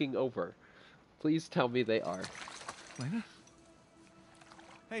fireworks fucking over? Please tell me they are. Lena?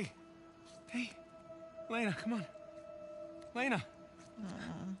 Hey. Hey. Lena, come on. Lena.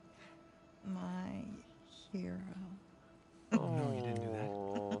 My hero. No, you didn't do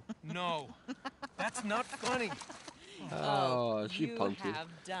that. No. That's not funny. Oh, she you punked you. have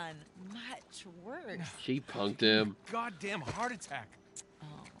done much worse. She punked him. Goddamn heart attack.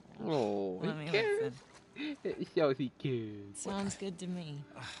 Oh, Let me he cares. listen. So he cares. Sounds good to me.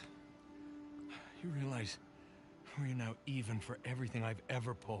 You realize we're now even for everything I've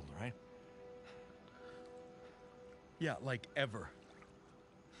ever pulled, right? Yeah, like ever.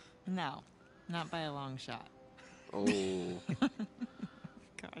 No, not by a long shot. Oh.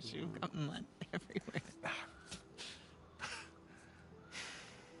 Gosh, you've got mud everywhere.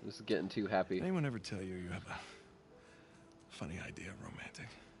 This is getting too happy. Anyone ever tell you you have Funny idea, romantic.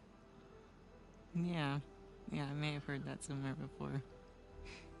 Yeah. Yeah, I may have heard that somewhere before.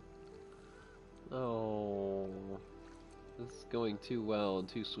 Oh, this is going too well and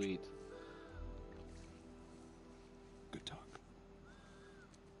too sweet. Good talk.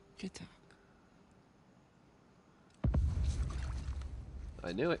 Good talk.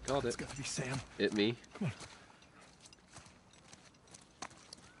 I knew it. Called It's it. gotta be Sam. It me. Come on.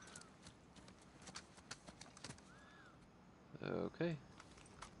 Okay.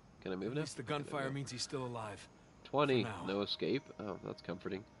 Can I move At now? least the gunfire means he's still alive. 20. For now. No escape. Oh, that's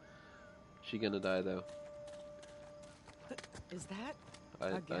comforting. She gonna die though. Is that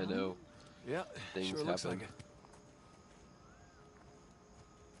I gallon? know. Yeah, Things sure looks happen. like it.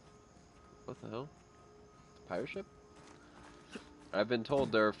 What the hell? It's a pirate ship? I've been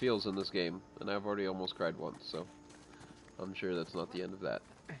told there are feels in this game, and I've already almost cried once, so I'm sure that's not the end of that.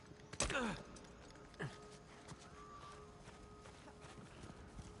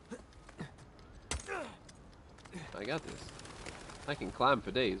 I got this. I can climb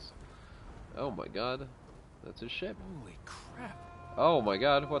for days. Oh my god. That's a ship. Holy crap. Oh my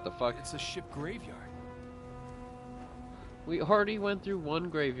god, what the fuck? It's a ship graveyard. We already went through one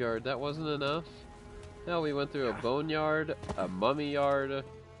graveyard. That wasn't enough? No, we went through a boneyard, a mummy yard, and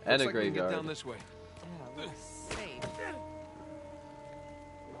Looks a like we can graveyard. get down this way. Yeah, looks safe.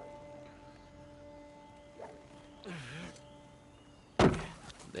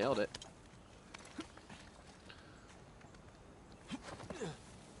 Nailed it.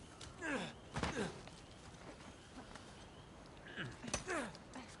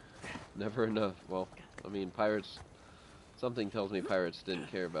 Never enough. Well, I mean, pirates... Something tells me pirates didn't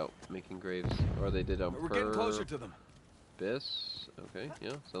care about making graves. Or they did on We're getting closer to them. purpose. Okay,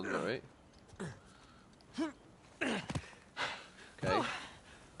 yeah, sounds about right. Okay.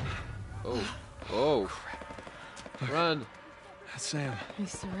 Oh. Oh. Run. That's Sam.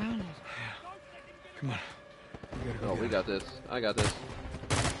 He's surrounded. Come on. We gotta go Oh, get we him. got this. I got this.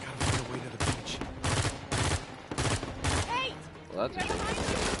 Gotta find a way to the beach. Hey! Well, that's a shame.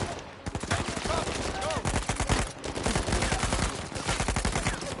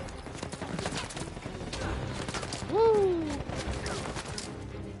 Woo!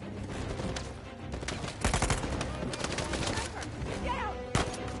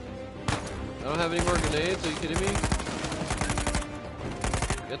 I don't have any more grenades, are you kidding me?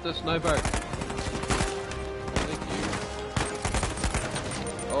 Get the sniper! Thank you.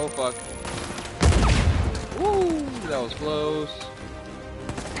 Oh fuck. Woo! That was close.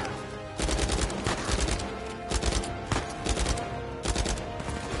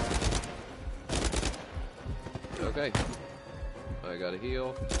 Okay. I gotta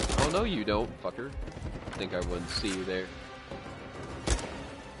heal. Oh no you don't, fucker. Think I wouldn't see you there.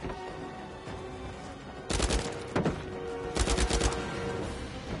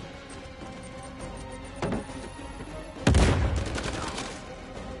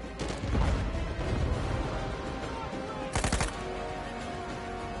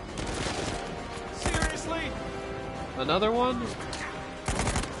 Seriously? Another one?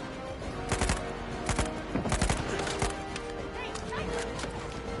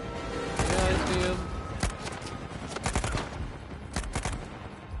 Yeah, I see him.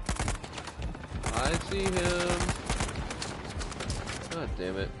 I see him. God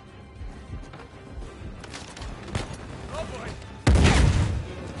damn it. Oh boy.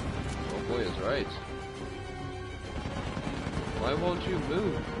 Oh boy is right. Why won't you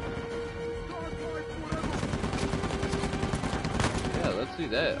move? Yeah, let's do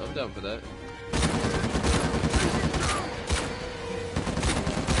that. I'm down for that.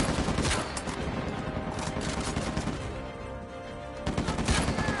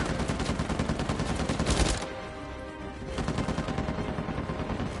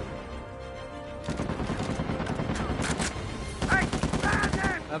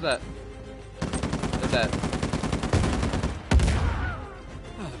 Have that. Have that.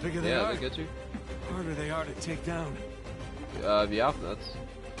 Oh, the bigger they Yeah, are, they get you. the harder they are to take down. Yeah, that's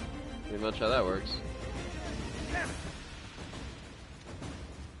pretty much how that works.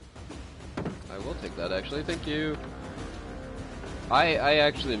 I will take that, actually. Thank you. I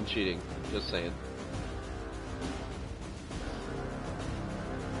actually am cheating. Just saying.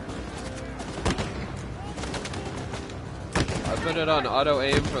 I put it on auto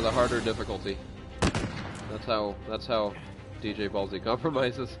aim for the harder difficulty. That's how DJ Bawlzy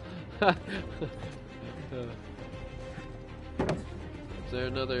compromises. Is there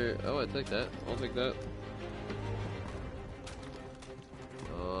another? Oh, I take that. I'll take that.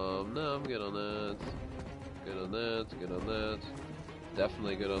 No, I'm good on that. Good on that. Good on that.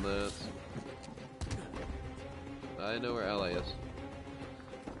 Definitely good on that. I know where Ally is.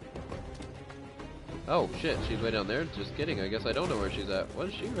 Oh shit, she's way down there? Just kidding, I guess I don't know where she's at. What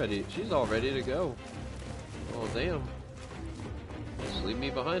is she ready? She's all ready to go. Oh damn. Just leave me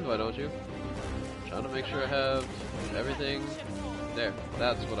behind, why don't you? I'm trying to make sure I have everything. There,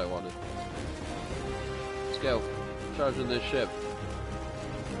 that's what I wanted. Let's go. Charging this ship.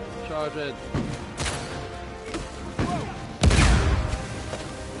 Charge it.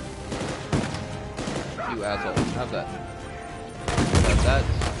 You asshole. Have that. That's...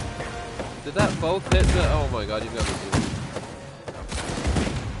 Did that both hit the... Oh my god, you've got to do it.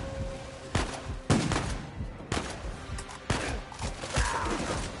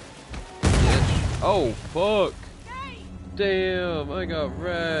 Oh, fuck! Damn, I got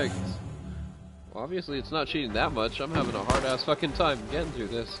wrecked. Well, obviously it's not cheating that much. I'm having a hard-ass fucking time getting through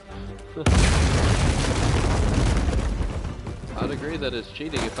this. I'd agree that it's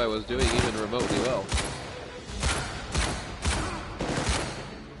cheating if I was doing even remotely well.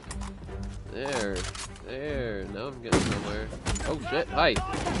 There, now I'm getting somewhere. Oh shit, hi!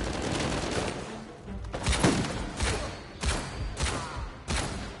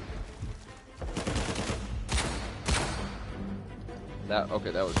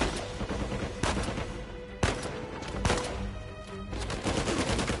 Okay, that was easy.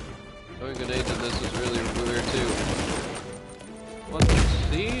 Throwing grenades in this is really weird too. What?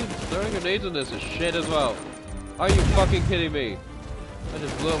 See? Throwing grenades in this is shit as well. Are you fucking kidding me? I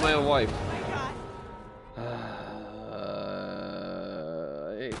just blew up my own wife. I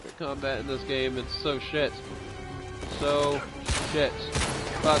hate the combat in this game, it's so shit. So shit.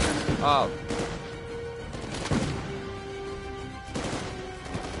 Fuck off.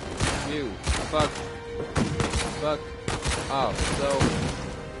 You. Fuck off. So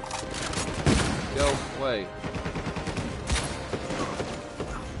go away.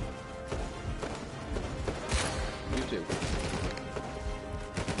 You too.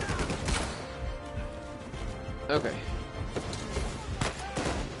 Okay.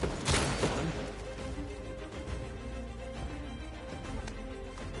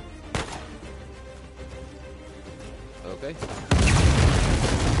 Okay.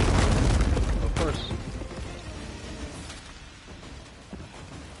 Of course.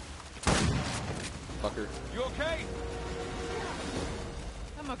 Fucker. You okay?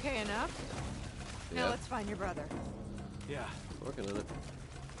 I'm okay enough. Yeah. Now let's find your brother. Yeah. Working on it.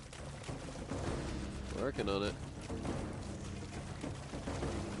 Working on it.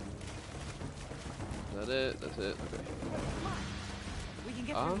 Is that it? That's it. Okay. We can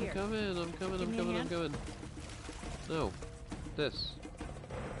get through I'm here. coming. I'm coming. Give I'm me a coming. I'm hand. coming. No. This.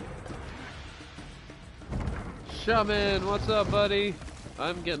 Shaman, what's up, buddy?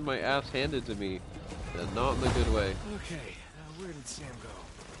 I'm getting my ass handed to me, and not in the good way. Okay, where did Sam go?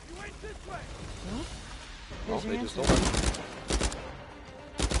 You went this way! Huh? Oh, Here's your they just answer. told us.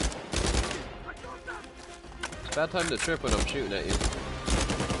 It's a bad time to trip when I'm shooting at you.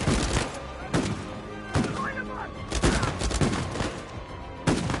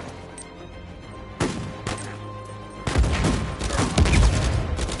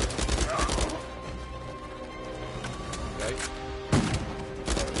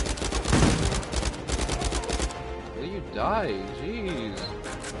 Die, jeez.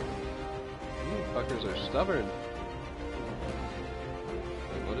 You fuckers are stubborn.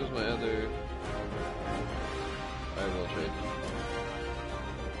 Wait, what is my other... I will trade.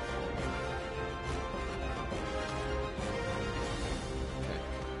 Okay.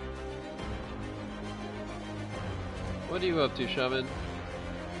 What are you up to, Shaman?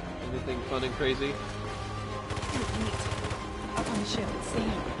 Anything fun and crazy? Neat. Up on the ship, it's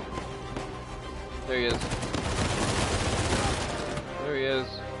Sam. There he is. There he is.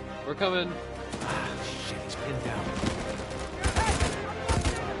 We're coming. Ah, shit, he's pinned down.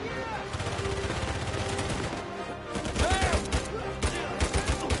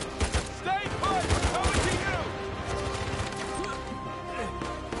 Stay put! Coming to you!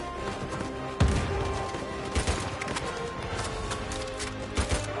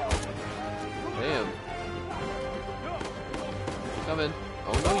 Damn. Coming.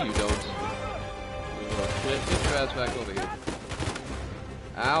 Oh no, you don't. You little shit. Get your ass back over here.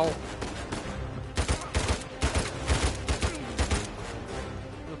 Ow. Oh,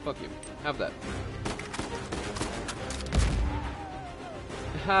 fuck you. Have that.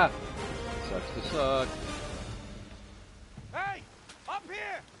 Ha! Sucks to suck. Hey! Up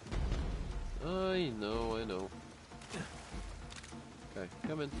here! I know, I know. Okay,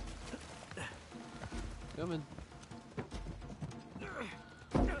 come in. Come in.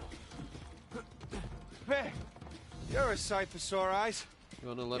 Hey, you're a sight for sore eyes. You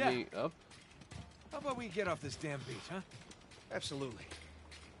wanna let Yeah. me up? How about we get off this damn beach, huh? Absolutely.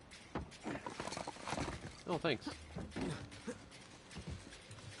 Oh, thanks.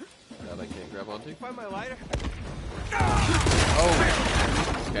 That I can't grab onto. Find my lighter?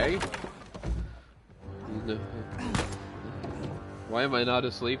 Oh, okay. No. Why am I not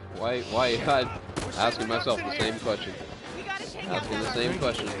asleep? Why? I'm asking myself the same question. Asking the same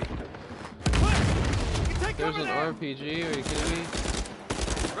question. There's an RPG, are you kidding me?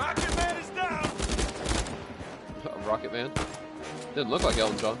 Rocket Man is down! Rocket Man? Didn't look like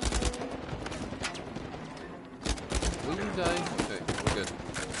Elton John. Will you die? Okay, we're good.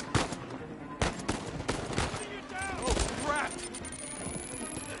 Oh, crap!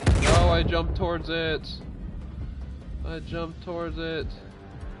 Oh, I jumped towards it. I jumped towards it.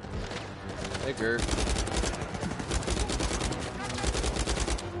 Bigger.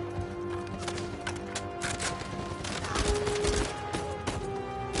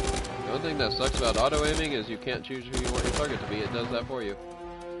 The one thing that sucks about auto-aiming is you can't choose who you want your target to be. It does that for you.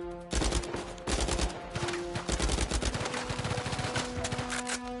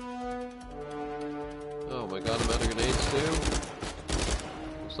 Oh my god, I'm out of grenades too.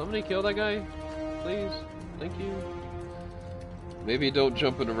 Will somebody kill that guy? Please? Thank you. Maybe don't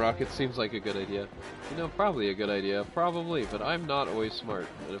jump in a rocket seems like a good idea. You know, probably a good idea. Probably, but I'm not always smart.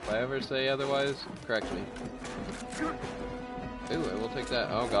 And if I ever say otherwise, correct me. Ooh, I will take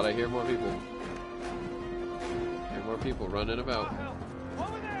that. Oh god, I hear more people. I hear more people running about.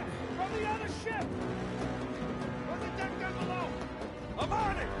 Over there! From the other ship! From the deck down below! I'm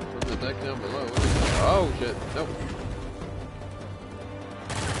on it! From the deck down below. Oh shit, nope.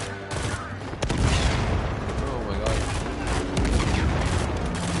 Oh my god.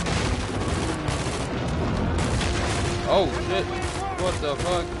 Oh shit! What the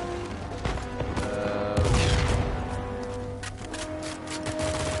fuck?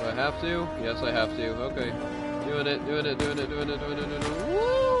 Do I have to? Yes, I have to. Okay. Doing it. Woo!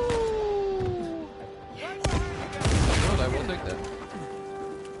 Good, I will take that.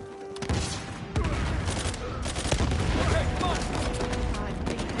 Okay, come on! God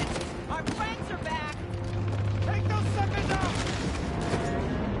damn it. Our friends are back! Take those suckers out!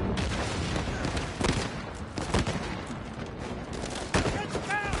 Get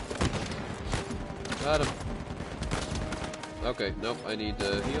down! Got him. Okay, nope, I need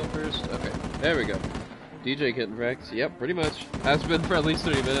to heal first. Okay, there we go. DJ getting wrecked. Yep, pretty much. Has been for at least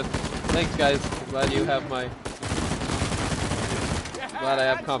 3 minutes. Thanks, guys. Glad you have my... Glad I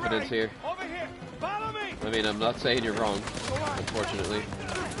have confidence here. Over here! Follow me! I mean, I'm not saying you're wrong, Go on! unfortunately.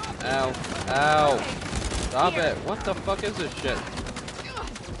 Ow. Ow. Stop it. What the fuck is this shit?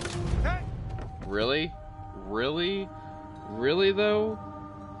 Hey! Really? Really? Really, though?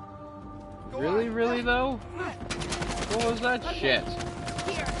 Really, though? What was that shit?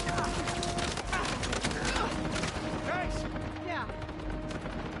 Here! Guys! Yeah.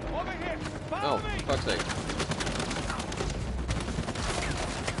 Over here! Oh, Follow me! for fuck's sake.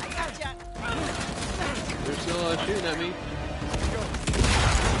 I gotcha! They're still shooting at me.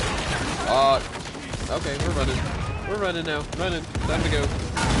 Okay, we're running. We're running now. Running. Time to go.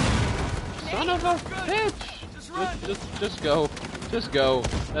 Son of a bitch! Just go. Just go.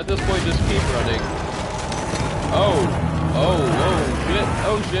 At this point, just keep running. Oh,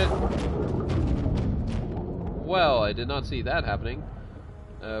 shit. Well, I did not see that happening.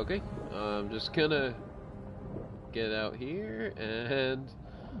 Okay, I'm just gonna get out here and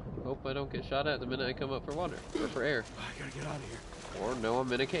hope I don't get shot at the minute I come up for water, or for air. I gotta get out of here. Or no,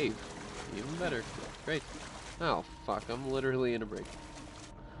 I'm in a cave. Even better. Great. Oh, fuck, I'm literally in a break.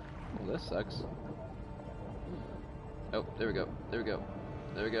 Well, this sucks. Oh, there we go.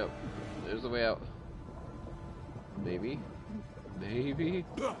 There's the way out. Maybe.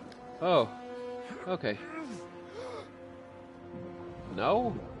 Oh. Okay.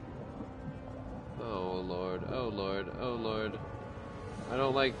 No? Oh lord. I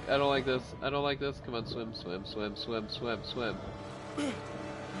don't like this. Come on, swim.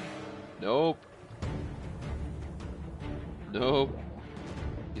 Nope.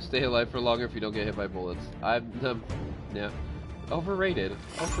 You stay alive for longer if you don't get hit by bullets. Yeah. Overrated.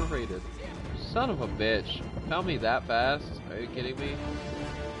 Son of a bitch. Found me that fast? Are you kidding me?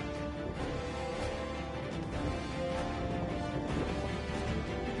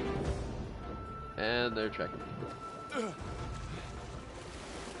 And they're tracking me.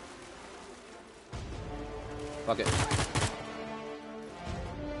 Fuck it.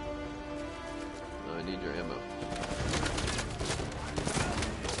 Oh, I need your ammo.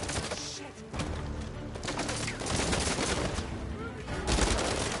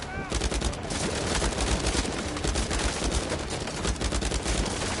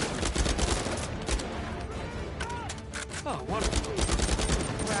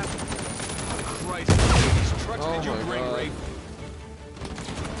 Christ. These trucks Oh did you my bring, God. Rafe?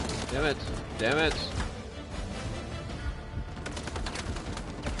 Damn it. Damn it.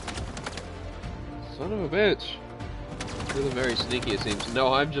 Son of a bitch. Feeling very sneaky, it seems.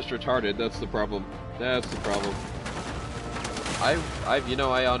 No, I'm just retarded. That's the problem. That's the problem. I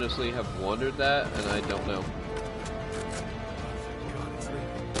honestly have wondered that, and I don't know. God, it's leaving.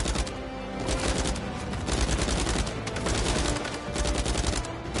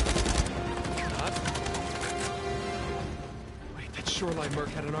 Not. Wait, that shoreline merc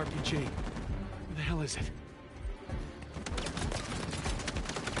had an RPG. Where the hell is it?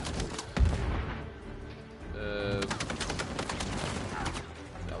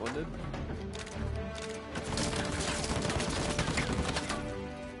 That one did?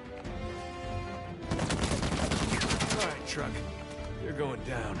 All right, truck. You're going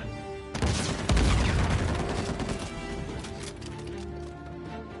down.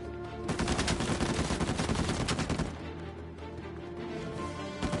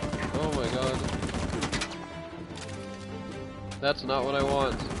 Oh my God. That's not what I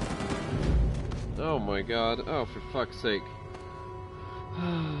want. Oh my God. Oh, for fuck's sake.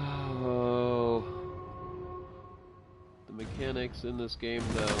 Oh. The mechanics in this game,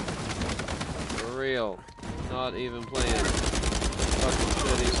 though. For real. Not even playing. Fucking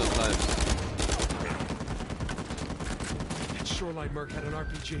shitty sometimes. That shoreline merc had an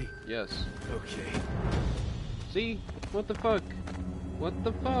RPG. Yes. Okay. See? What the fuck? What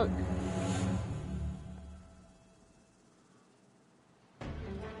the fuck?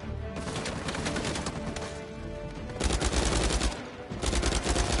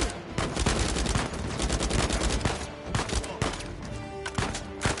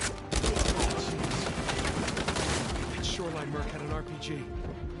 That shoreline merc had an RPG.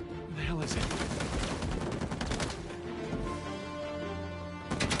 Where the hell is it?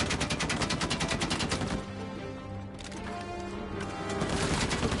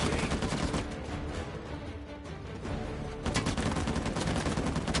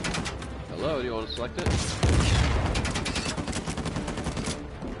 Hello, do you want to select it?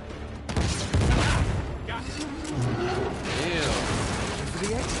 Damn.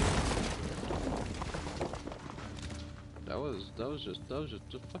 That was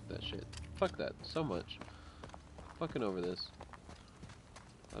just fuck that shit. Fuck that so much. Fucking over this.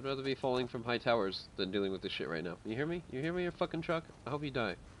 I'd rather be falling from high towers than dealing with this shit right now. You hear me? You hear me, you fucking truck? I hope you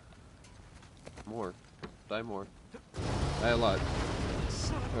die. More. Die more. Die a lot.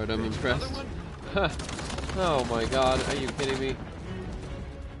 Alright, I'm impressed. Oh my God, are you kidding me?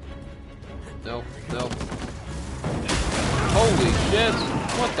 No, no. Holy shit!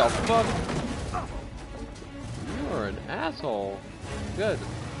 What the fuck? You are an asshole. Good.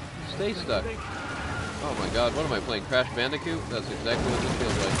 Stay stuck. Oh my God, what am I playing? Crash Bandicoot? That's exactly what this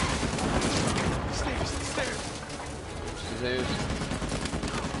feels like. Stairs. Stairs.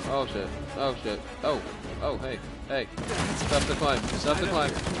 Oh shit. Oh shit. Oh. Oh, hey. Hey. Stop the climb. Stop the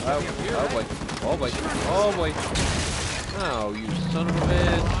climb. Oh, oh boy. Oh boy. Oh boy. Oh, you son of a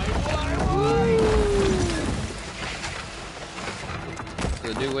bitch.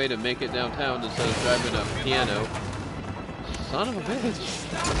 The new way to make it downtown instead of driving a piano. Son of a bitch.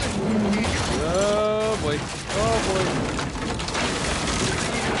 Oh boy. Oh boy.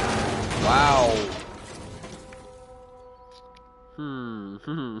 Wow.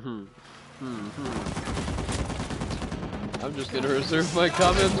 I'm just gonna reserve my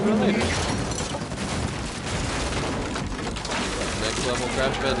comments for later. Next level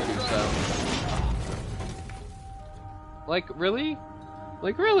Crash Bandicoot style. Like, really?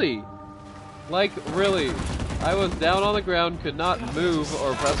 Like, really? Like, really? I was down on the ground, could not move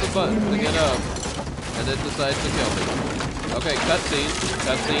or press a button to get up, and it decides to kill me. Okay, cutscene.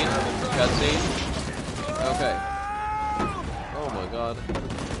 Cutscene. Cutscene. Okay. Oh my God.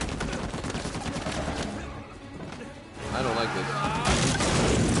 I don't like this.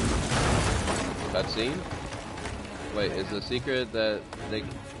 Cutscene? Wait, is the secret that they...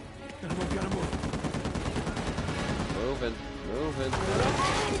 Gotta move. Moving. Moving.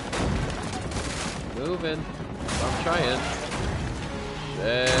 Moving. I'm trying.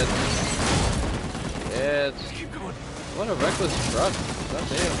 Shit. Shit. Keep going. What a reckless truck. God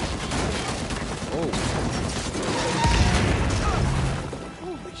damn. Oh.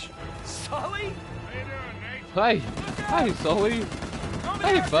 Holy shit. Sully? How you doing, Nate? Hi. Hi, Sully.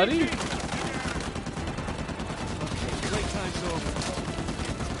 Hey, buddy. Playtime's over.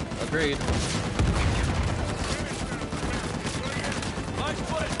 Agreed. Nice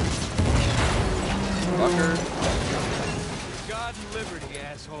foot. Fucker. God and liberty,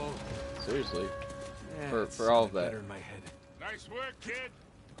 asshole. Seriously. Yeah, For it's all of better that. in my head. Nice work, kid.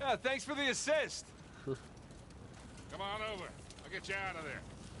 Yeah, thanks for the assist. Come on over. I'll get you out of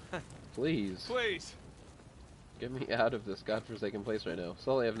there. Please. Please. Get me out of this godforsaken place right now.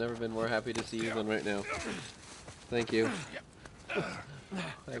 Sully, I've never been more happy to see you than right now. Thank you.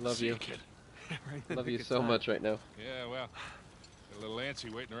 I love you. I love you so much right now. Yeah, well, got a little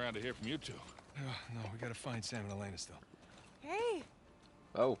antsy waiting around to hear from you two. No, we gotta find Sam and Elena still. Hey.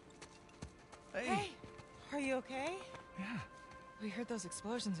 Oh. Hey. Are you okay? Yeah. We heard those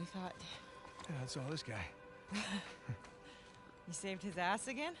explosions. We thought... Yeah, that's all this guy. You saved his ass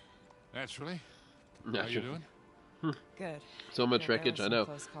again? Naturally. How Naturally. you doing? Good. So much Good, there wreckage, were I some know.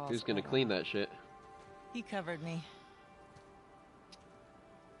 close calls, Who's gonna but, clean that shit? He covered me.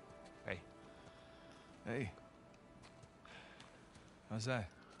 Hey. How's that?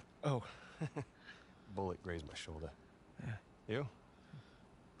 Oh. Bullet grazed my shoulder. Yeah. You?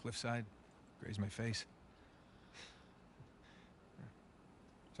 Cliffside. Grazed my face.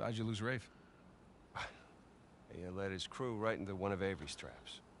 So how'd you lose Rafe? He led his crew right into one of Avery's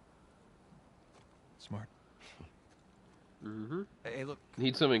traps. Smart. Mm-hmm. Hey, look.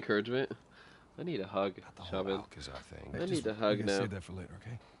 Need some encouragement? I need a hug, Not the whole Shabin. Alcazar thing. I need a hug we gotta now. Save that for later,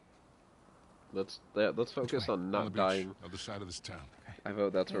 okay? Let's focus way? on On not the beach, dying. other side of this town. I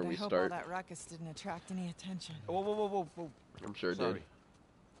vote that's where Good, we I hope start. all that ruckus didn't attract any attention. Whoa. I'm sure it Sorry. did.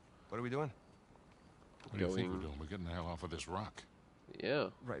 What are we doing? What do you think Going- we're doing? We're getting the hell off of this rock. Yeah.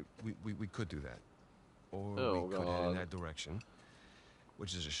 Right, we could do that. Or Oh, we could head in God. that direction,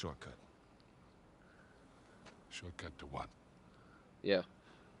 which is a shortcut. Shortcut to what? Yeah.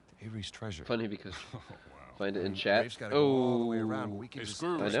 To Avery's treasure. Funny because Oh, wow. find it in And chat. Rafe's gotta go all the way around, but we can Hey, just...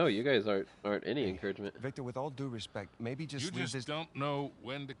 screw I Rafe. know you guys aren't any encouragement. Victor, with all due respect, maybe just You leave just this... don't know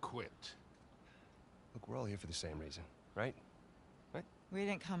when to quit. Look, we're all here for the same reason, right? We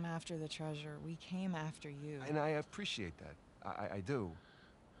didn't come after the treasure. We came after you. And I appreciate that. I do.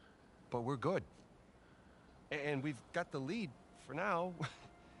 But we're good. And we've got the lead for now.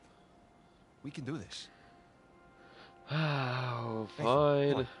 We can do this. Oh, Hey,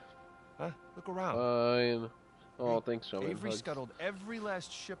 fine. come on. Huh? Look around. Fine. Oh, Hey, thanks, Shabin. Avery Hugs. scuttled every last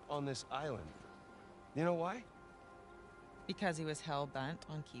ship on this island. You know why? Because he was hell-bent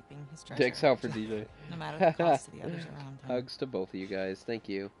on keeping his treasure. Dicks out for DJ. No matter the cost to the others around him. Hugs to both of you guys. Thank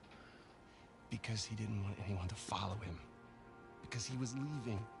you. Because he didn't want anyone to follow him. Because he was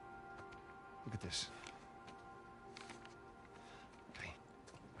leaving. Look at this. Okay.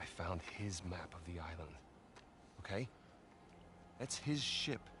 I found his map of the island. Okay? That's his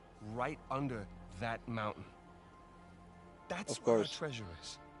ship right under that mountain. That's Of where our course. treasure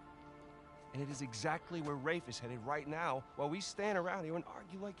is. And it is exactly where Rafe is headed right now while we stand around here and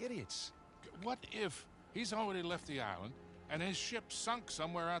argue like idiots. What if he's already left the island and his ship sunk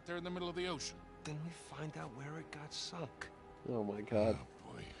somewhere out there in the middle of the ocean? Then we find out where it got sunk. Oh my God.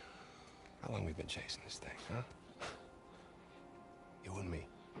 Oh, boy. How long we been chasing this thing, huh? You and me.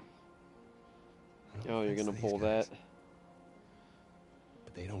 No Oh, you're offense gonna to these pull guys, that.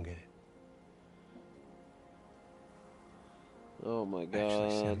 But they don't get it. Oh my Actually,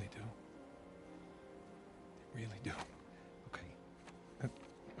 Sam, God. they do. They really do. Okay.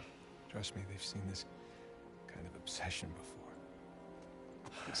 Trust me, they've seen this kind of obsession before.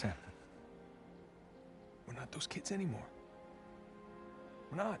 Sam, we're not those kids anymore.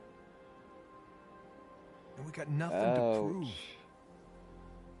 We're not. And we got nothing to prove. Ouch.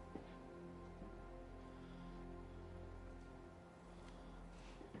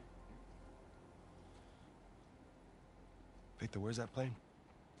 Victor, where's that plane?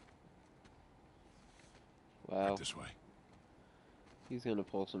 Wow. Right this way. He's gonna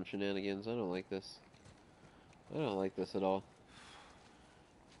pull some shenanigans. I don't like this. I don't like this at all.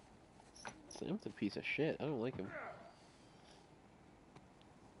 Sam's a piece of shit. I don't like him.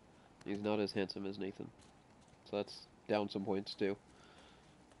 He's not as handsome as Nathan. So that's down some points too.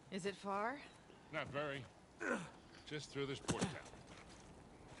 Is it far? Not very. Just through this port town.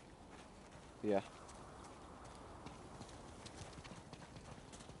 Yeah.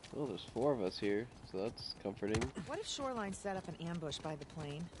 Well, there's 4 of us here, so that's comforting. What if Shoreline set up an ambush by the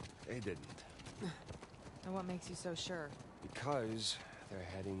plane? They didn't. And what makes you so sure? Because they're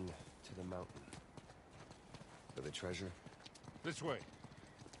heading to the mountain. For the treasure. This way.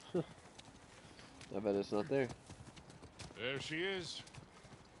 I bet it's not there. There she is.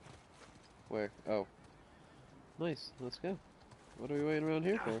 Where? Oh. Nice. Let's go. What are we waiting around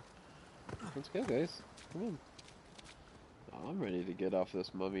here for? Let's go, guys. Come on. Oh, I'm ready to get off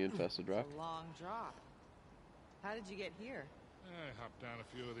this mummy-infested rock. It's a long drop. How did you get here? I hopped down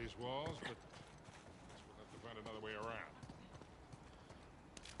a few of these walls, but guess we'll have to find another way around.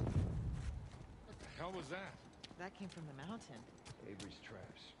 What the hell was that? That came from the mountain. Avery's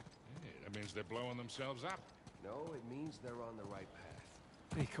traps. Hey, that means they're blowing themselves up. No, it means they're on the right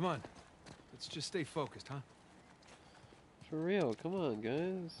path. Hey, come on. Let's just stay focused, huh? For real, come on,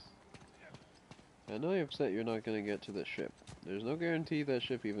 guys. I know you're upset you're not gonna get to the ship. There's no guarantee that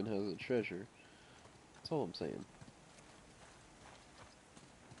ship even has a treasure. That's all I'm saying.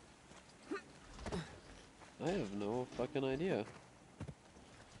 I have no fucking idea.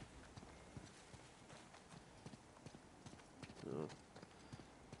 Oh.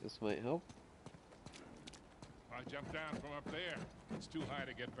 This might help. I jumped down from up there. It's too high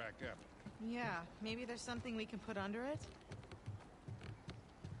to get back up. Yeah, maybe there's something we can put under it?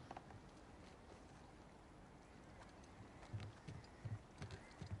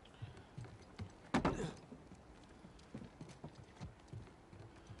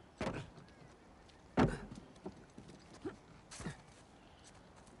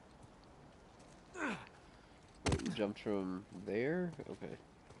 Wait, you jumped from there? Okay.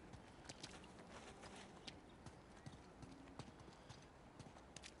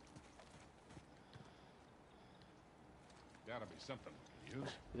 Gotta be something we can use.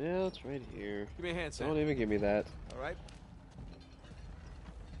 Yeah, it's right here. Give me a hand, Sam. Don't even give me that. All right.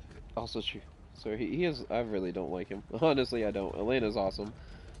 Also, so he is. I really don't like him. Honestly, I don't. Elena's awesome.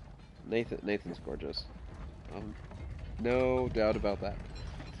 Nathan's gorgeous. No doubt about that.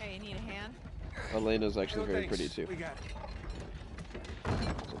 Hey, you need a hand? Elena's actually No, very thanks. pretty too. We got it.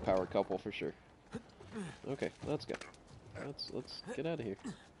 It's a power couple for sure. Okay, let's go. Let's get out of here.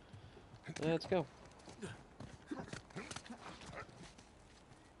 Let's go.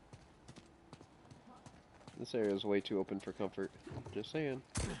 This area is way too open for comfort. Just saying.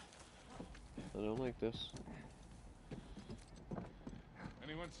 I don't like this.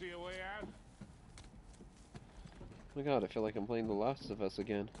 Anyone see a way out? Oh my god, I feel like I'm playing The Last of Us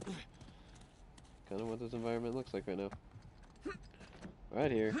again. Kind of what this environment looks like right now.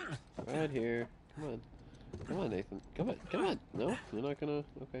 Right here. Right here. Come on. Come on, Nathan. Come on. Come on. No? You're not gonna...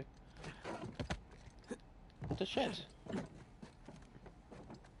 Okay. What the shit?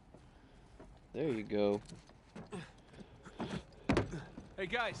 There you go. Hey,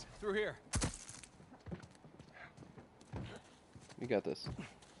 guys, through here. You got this.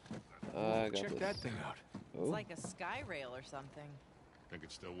 I got Check this. that thing out. Oh, It's like a sky rail or something. Think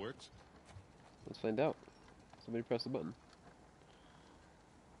it still works? let's find out. Somebody press the button.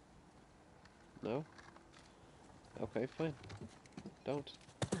 No? Okay, fine. Don't.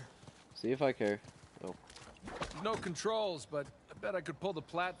 See if I care. Oh. There's no controls, but I bet I could pull the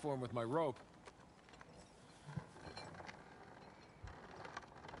platform with my rope.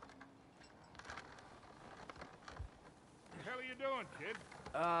 What the hell are you doing, kid?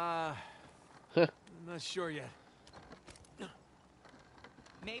 Not sure yet.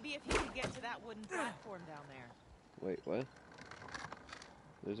 Maybe if you could get to that wooden platform down there. Wait, what?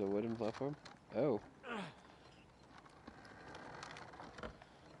 There's a wooden platform? Oh.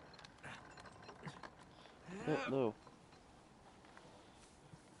 No.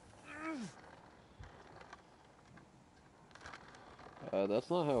 That's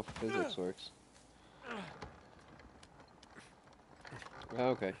not how physics works.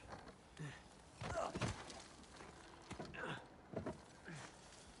 Okay.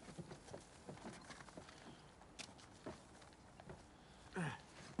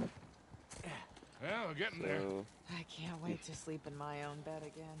 Well, we're getting there. So, I can't wait to sleep in my own bed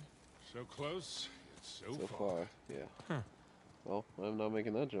again. So close, it's so, so far. far, yeah. Well, I'm not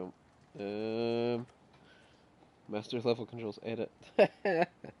making that jump. Master level controls, edit. I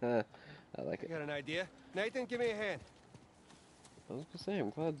like I it. got an idea. Nathan, give me a hand. I was gonna say,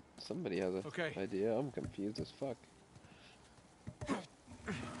 I'm glad somebody has an Okay. idea. I'm confused as fuck.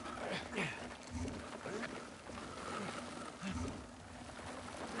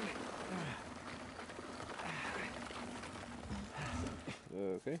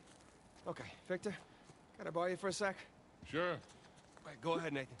 Okay. Okay, Victor, can I borrow you for a sec? Sure. Right, go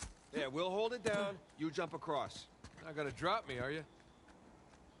ahead, Nathan. Yeah, we'll hold it down. You jump across. Not gonna drop me, are you?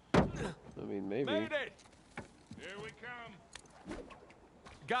 I mean, maybe. Made it! Here we come.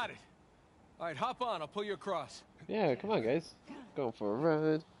 Got it. All right, hop on. I'll pull you across. Yeah, come on, guys. Going for a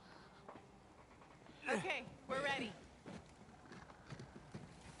ride. Okay, we're ready.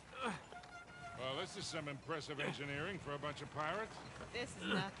 Well, this is some impressive engineering for a bunch of pirates. This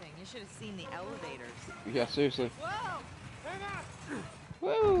is nothing. You should have seen the elevators. Yeah, seriously. Whoa!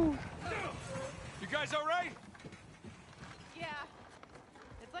 Woo! You guys all right? Yeah.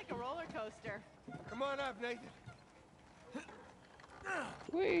 It's like a roller coaster. Come on up, Nathan.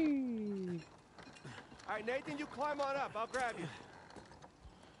 Whee! All right, Nathan, you climb on up. I'll grab you.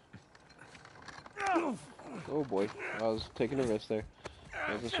 Oh boy, I was taking a risk there.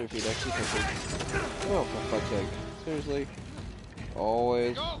 I wasn't sure if he'd actually touch me. Oh, for fuck's sake. Seriously.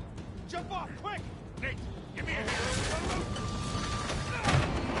 Always. Go! Jump off, quick! Nate, give me a hand!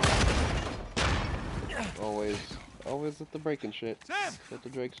 Always. Always at the breaking shit. Sam! What the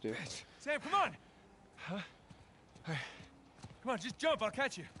Drakes do. Sam, come on! Huh? Hey, come on, just jump, I'll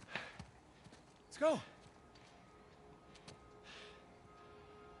catch you. Let's go.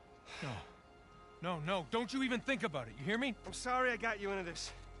 No, don't you even think about it, you hear me? I'm sorry I got you into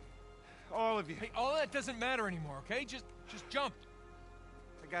this. All of you. Hey, all that doesn't matter anymore, okay? Just jump.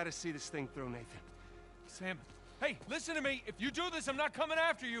 I gotta see this thing through, Nathan. Sam, hey, listen to me. If you do this, I'm not coming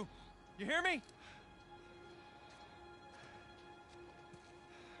after you. You hear me?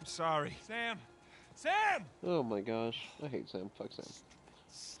 I'm sorry. Sam! Sam! Oh my gosh. I hate Sam. Fuck Sam.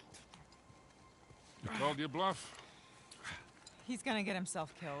 You called your bluff? He's gonna get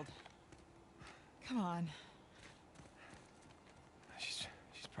himself killed. Come on. She's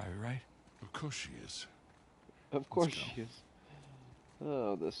probably right. Of course she is. Of course she is.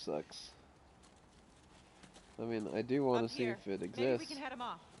 Oh, this sucks. I mean, I do want to see if it exists. Maybe we can head him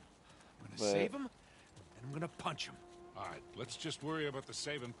off. I'm gonna But- save him, and I'm gonna punch him. All right, let's just worry about the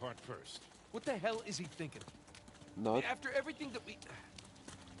saving part first. What the hell is he thinking? Not After everything that we...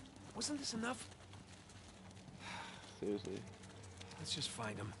 Wasn't this enough? seriously. Let's just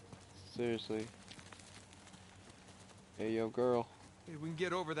find him. Seriously. Hey, yo, girl. Hey, we can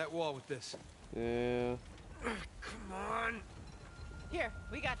get over that wall with this. Yeah. Come on. Here,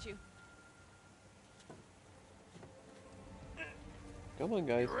 we got you. Come on,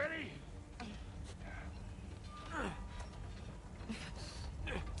 guys. Ready?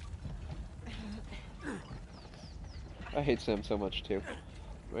 I hate Sam so much, too.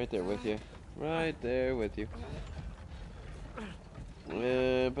 Right there with you. Right there with you.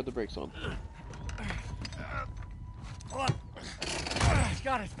 And put the brakes on. He's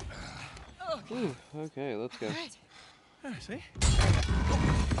got it. Ooh, okay, let's go. See?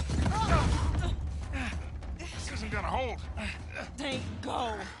 This isn't gonna hold. Nate,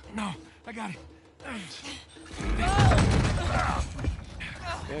 go. No, I got it.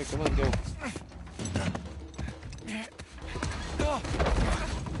 Okay, come on, go.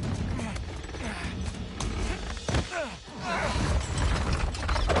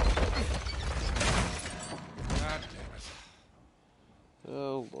 God damn it.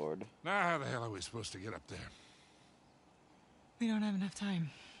 Oh, Lord. Now how the hell are we supposed to get up there? We don't have enough time.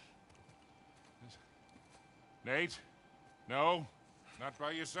 Nate? No? Not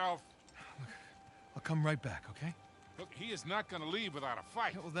by yourself? I'll come right back, okay? Look, he is not gonna leave without a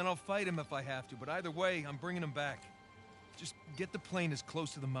fight. Yeah, well, then I'll fight him if I have to, but either way, I'm bringing him back. Just get the plane as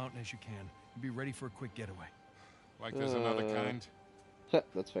close to the mountain as you can, and be ready for a quick getaway. Like there's another kind?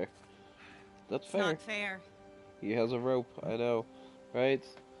 That's fair. That's It's fair. not fair. He has a rope, I know. Right?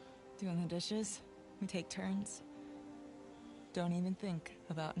 Doing the dishes, we take turns. Don't even think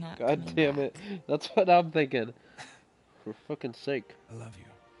about not God coming damn back. it. That's what I'm thinking. For fucking sake. I love you.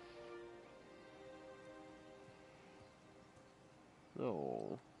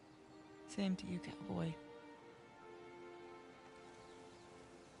 Oh. Same to you, cowboy.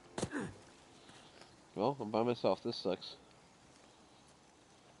 Well, I'm by myself. This sucks.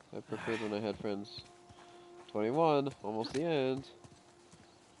 I preferred when I had friends. 21. Almost the end.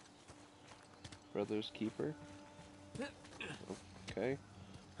 Brother's keeper. Okay.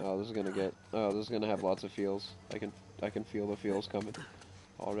 Oh, this is gonna get. Oh, this is gonna have lots of feels. I can feel the feels coming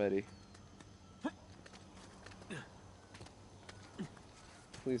already.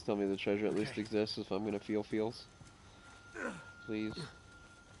 Please tell me the treasure at least exists if I'm gonna feel feels. Please.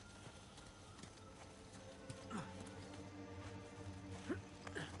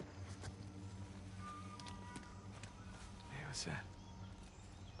 Hey, what's that? Like,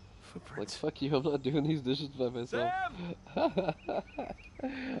 Footprints. fuck you, I'm not doing these dishes by myself. Sam!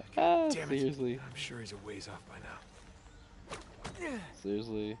 Ah, Damn it. seriously. I'm sure he's a ways off by now.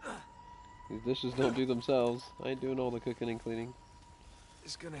 Seriously. These dishes don't do themselves. I ain't doing all the cooking and cleaning.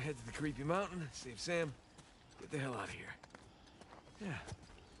 Just gonna head to the creepy mountain, save Sam, get the hell out of here. Yeah.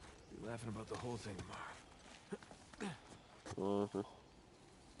 Be laughing about the whole thing tomorrow. Uh-huh.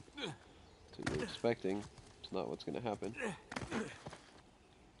 So you're expecting. It's not what's gonna happen.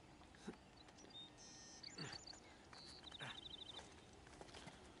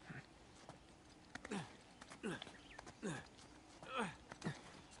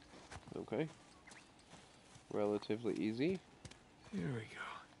 Okay. Relatively easy. Here we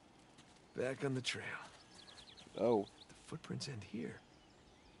go. Back on the trail. Oh. The footprints end here.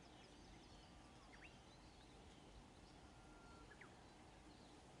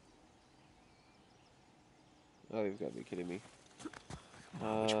 Oh, you've got to be kidding me. Come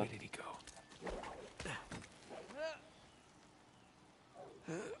on, which way did he go?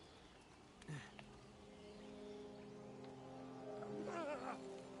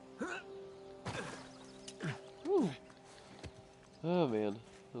 Whew. Oh man,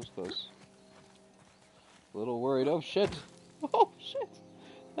 that was close. A little worried. Oh shit! Oh shit!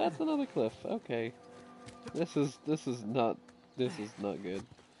 That's another cliff. Okay, this is not good.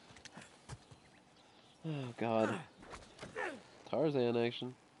 Oh god, Tarzan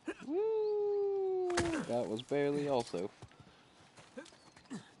action. Woo! That was barely also.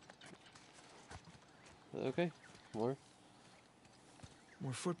 Okay, more.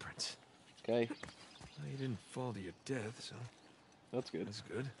 More footprints. Okay, Well, you didn't fall to your death, so that's good. that's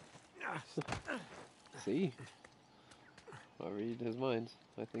good. See? I read his mind.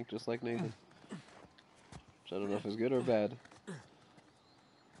 I think just like Nathan. Which I don't know if it's good or bad.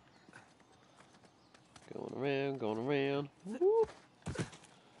 Going around. Whoop.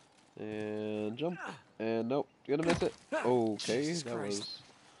 And jump. And nope, gonna miss it. Okay, Jesus that Christ. was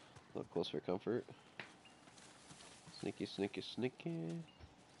a little close for comfort. Sneaky, sneaky, sneaky.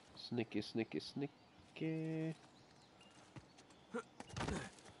 Sneaky, sneaky, sneaky.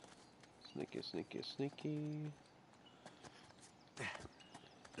 Sneaky, sneaky, sneaky.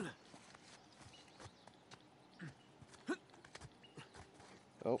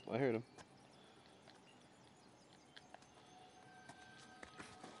 Oh, I heard him.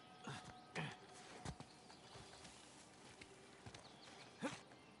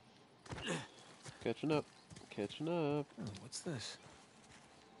 Catching up. Catching up. Oh, what's this?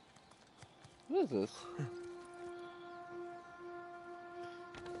 What is this?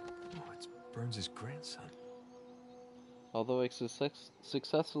 Oh, it's Burns' grandson. Although I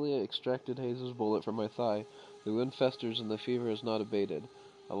successfully extracted Hayes' bullet from my thigh, the wound festers and the fever is not abated.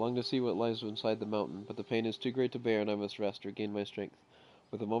 I long to see what lies inside the mountain, but the pain is too great to bear and I must rest, regain my strength.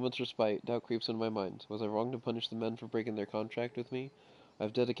 With a moment's respite, doubt creeps into my mind. Was I wrong to punish the men for breaking their contract with me?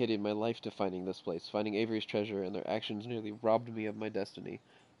 I've dedicated my life to finding this place, finding Avery's treasure, and their actions nearly robbed me of my destiny.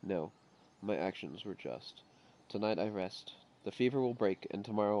 No, my actions were just. Tonight I rest. The fever will break, and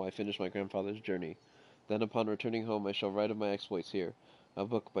tomorrow I finish my grandfather's journey. Then upon returning home I shall write of my exploits here, a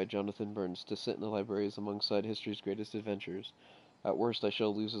book by Jonathan Burns, to sit in the libraries alongside history's greatest adventures. At worst I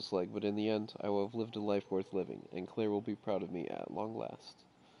shall lose this leg, but in the end I will have lived a life worth living, and Claire will be proud of me at long last.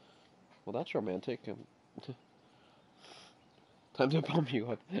 Well, that's romantic. Time to pump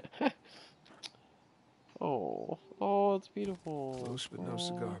you up. Oh, it's beautiful. Close but no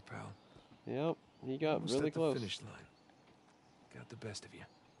cigar, pal. Yep, he got Almost really at the close. finish line. Got the best of you.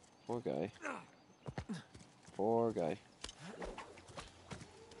 Poor guy. Poor guy.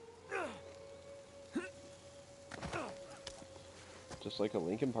 Just like a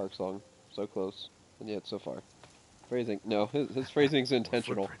Linkin Park song. So close, and yet so far. Phrasing. No, his phrasing's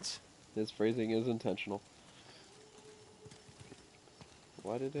intentional. Footprints. His phrasing is intentional.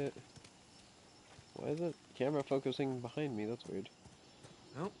 Why is it camera focusing behind me? That's weird.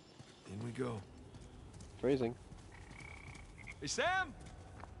 Well, in we go. Phrasing. Hey, Sam!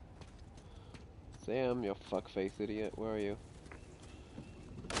 Sam, you fuckface idiot. Where are you?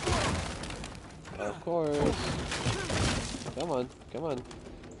 Of course. Come on. Come on.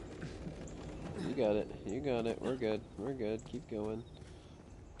 You got it. You got it. We're good. We're good. Keep going.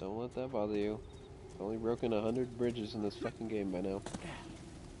 Don't let that bother you. I've only broken 100 bridges in this fucking game by now.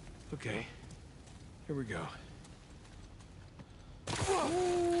 Okay. Here we go.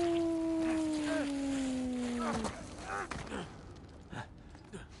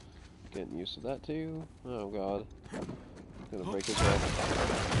 Getting used to that too. Oh god. Gonna break his head.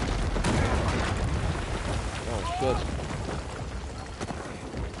 Oh shit.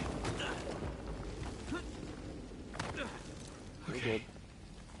 We're good.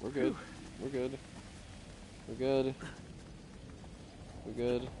 We're good. We're good. We're good. We're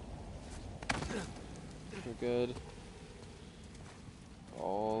good. We're good.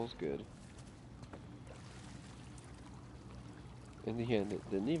 All's good. In the end, it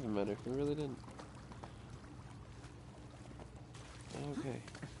didn't even matter. It really didn't. Okay.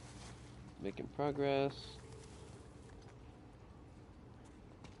 Making progress.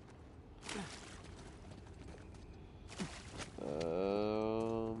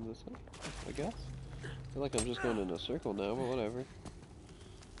 This way, I guess. I feel like I'm just going in a circle now, but whatever.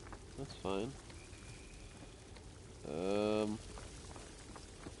 That's fine. I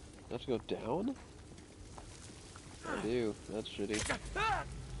have to go down? I do. That's shitty.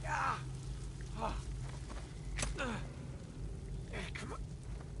 Come on.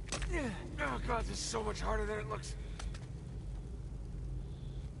 Oh god, this is so much harder than it looks.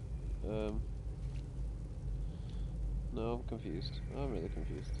 No, I'm confused. I'm really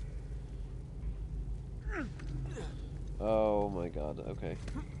confused. Oh my god, okay.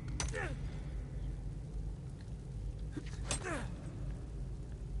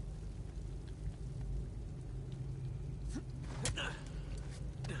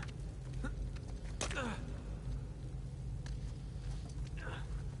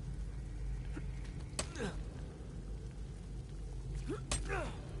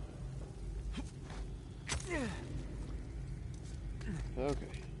 Okay.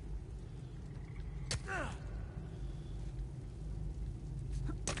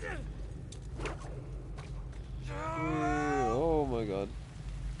 Oh my god.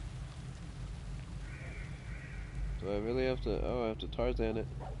 Do I really have to? Oh, I have to Tarzan it.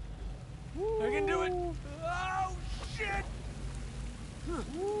 I can do it! Oh, shit!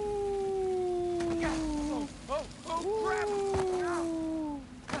 Oh, crap!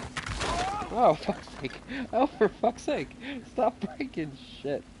 Oh, fuck's sake. Oh, for fuck's sake. Stop breaking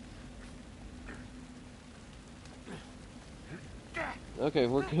shit. Okay,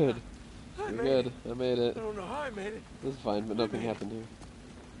 we're good. We're good. I made it. I don't know how I made it. This is fine, but nothing happened here.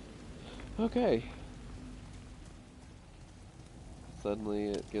 Okay. Suddenly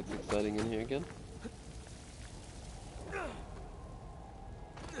it gets exciting in here again. Oh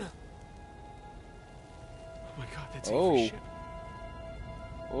my god, that's Oh. Avery's ship.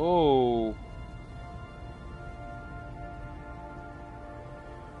 Oh.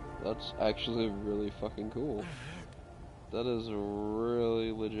 That's actually really fucking cool. That is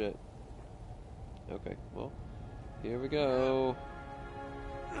really legit. Okay, well, here we go.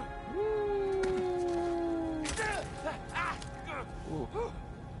 Ooh.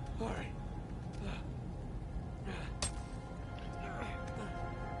 All right.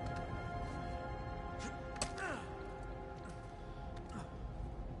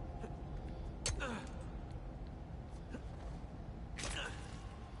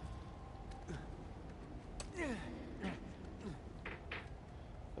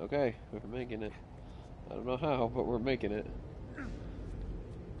 Okay, we're making it. I don't know how, but we're making it.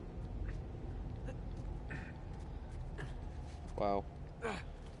 Wow.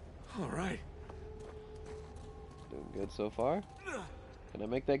 All right. Doing good so far. Can I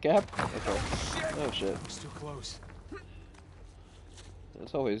make that gap? Okay. Oh shit. It's too close.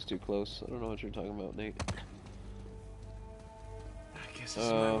 It's always too close. I don't know what you're talking about, Nate. I guess this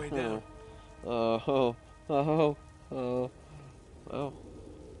is my way down. Oh.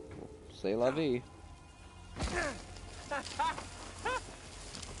 C'est la vie.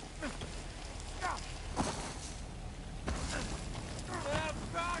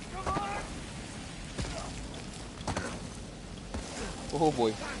 Come on! Oh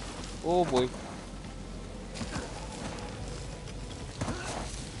boy. Oh boy.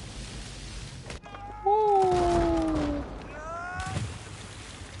 Woo!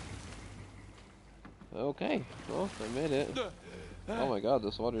 Okay. Well, I made it. Oh my god,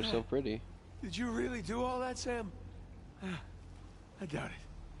 this water's so pretty. Did you really do all that, Sam? I doubt it.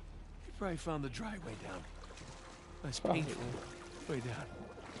 You probably found the dry way down. Less painful way down.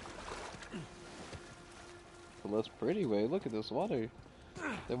 The less pretty way. Look at this water.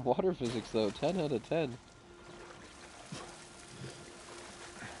 Them water physics though, 10 out of 10.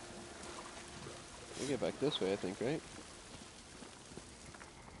 We get back this way, I think, right?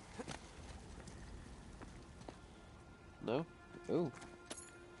 No? Ooh.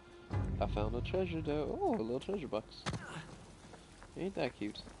 I found a treasure though. Oh, a little treasure box. Ain't that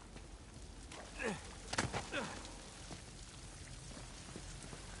cute?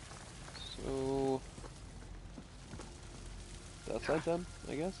 So that side's done,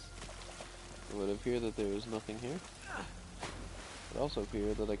 I guess. It would appear that there is nothing here. It would also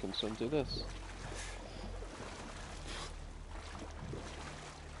appear that I can swim through this.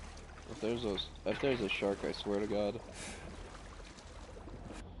 If there's a shark, I swear to God.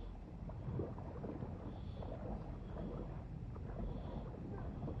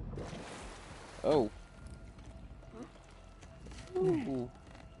 Oh. Ooh.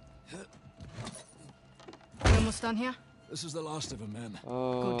 We almost done here? This is the last of them, man.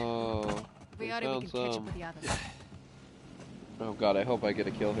 Oh. We we are, we found can catch up some. with the others. Oh god, I hope I get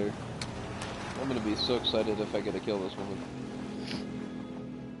to kill her. I'm gonna be so excited if I get to kill this woman.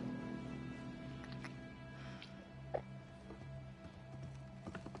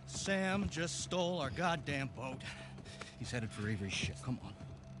 Sam just stole our goddamn boat. He's headed for Avery's ship. Come on.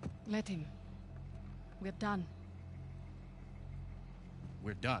 Let him. We're done.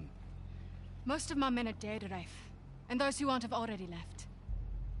 We're done. Most of my men are dead, Rafe. And those who aren't have already left.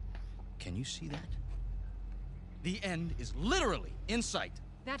 Can you see that? The end is literally in sight.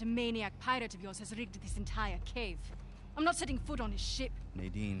 That maniac pirate of yours has rigged this entire cave. I'm not setting foot on his ship.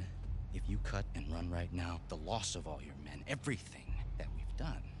 Nadine, if you cut and run right now, the loss of all your men, everything that we've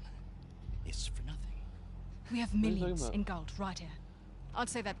done, is for nothing. We have are you talking millions about? in gold right here. I'd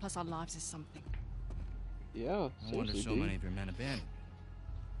say that plus our lives is something. Yeah, No wonder seriously, so dude. many of your men abandoned.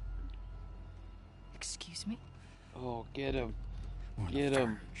 Excuse me? Oh, get him. We're on Get the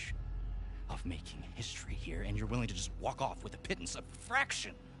him. verge of making history here, and you're willing to just walk off with a pittance, a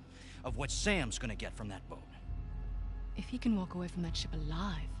fraction of what Sam's gonna get from that boat. If he can walk away from that ship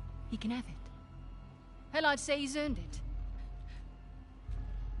alive, he can have it. Hell, I'd say he's earned it.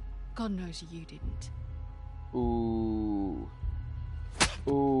 God knows you didn't. Ooh.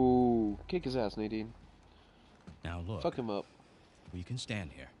 Ooh. Kick his ass, Nadine. Now look, Fuck him up. we can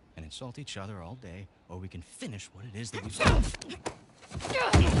stand here and insult each other all day, or we can finish what it is that we've done.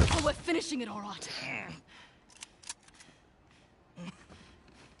 Oh, we're finishing it all right.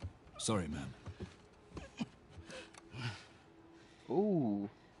 Sorry, man. Ooh.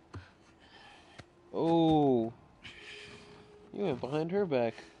 Oh. You went behind her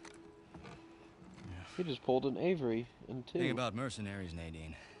back. He just pulled an Avery in two. Thing about mercenaries,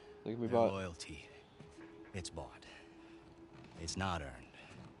 Nadine. Look at me Their bought. loyalty. It's bought. It's not earned.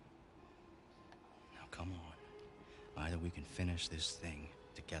 Now come on. Either we can finish this thing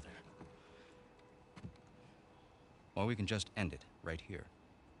together, or we can just end it right here.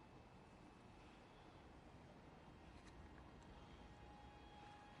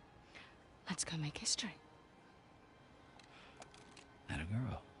 Let's go make history. Atta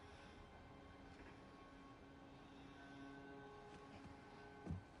girl.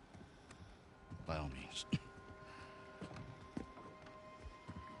 By all means.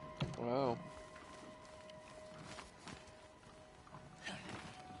 Wow.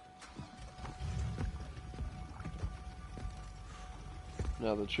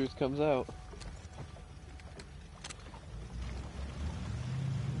 Now the truth comes out.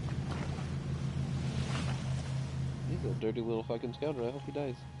 He's a dirty little fucking scoundrel. I hope he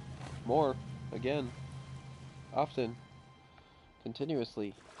dies. More. Again. Often.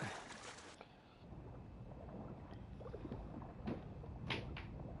 Continuously.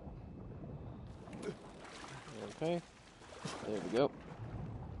 Okay. There we go.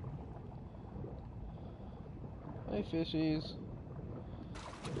 Hi, fishies.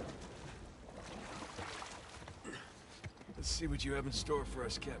 Let's see what you have in store for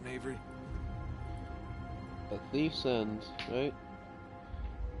us, Captain Avery. A thief's end, right?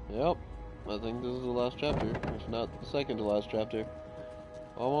 Yep. I think this is the last chapter, if not the second to last chapter.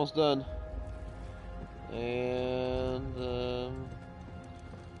 Almost done. And,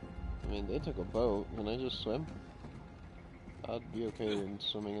 I mean, they took a boat. Can I just swim? I'd be okay in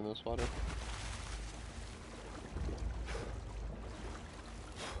swimming in this water.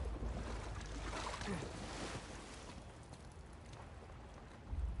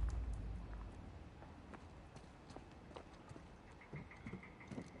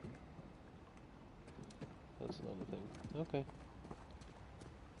 That's another thing. Okay.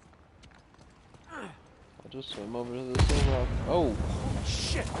 I'll just swim over to this little rock. Oh!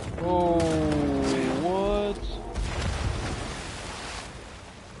 Shit! Oh, what?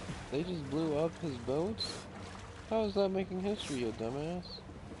 They just blew up his boat? How is that making history, you dumbass?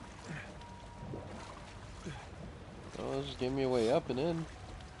 Oh, just gave me a way up and in.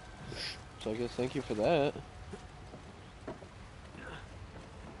 So I guess thank you for that.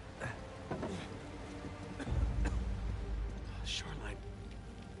 Shoreline.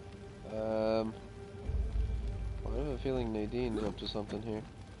 I have a feeling Nadine's up to something here.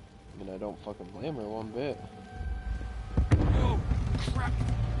 I mean, I don't fucking blame her one bit. Oh, crap!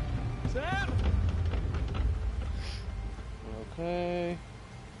 Sam! Okay.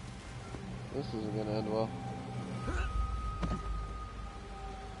 This isn't gonna end well.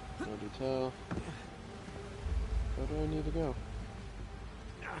 No detail. Where do I need to go?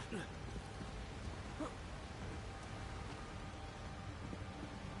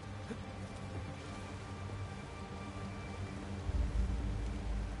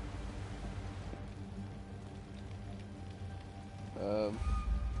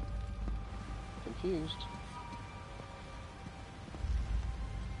 Confused.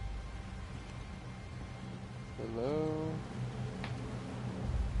 Hello?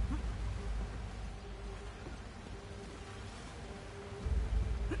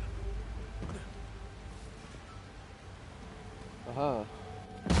 Aha.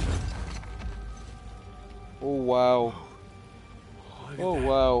 Oh wow. Look at Oh that.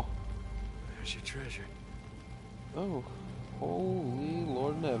 wow. There's your treasure. Oh. Holy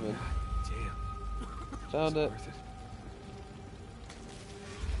Lord in heaven. Damn. Found it. Worth it.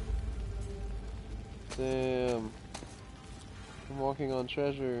 Damn. I'm walking on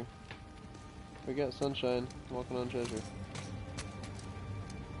treasure. Forget sunshine. I'm walking on treasure.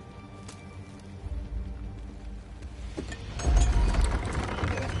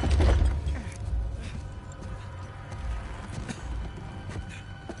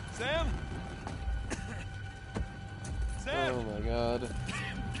 Sam? Sam? Oh my god.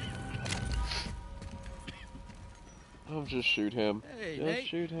 I'll just shoot him. Hey, just Nate.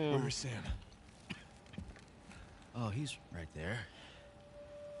 shoot him. Where's Sam? Oh, he's right there.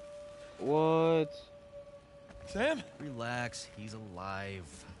 What? Sam? Relax, he's alive.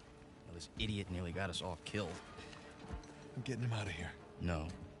 Well, this idiot nearly got us all killed. I'm getting him out of here. No,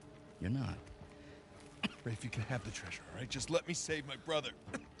 you're not. Rafe, you can have the treasure, all right? Just let me save my brother.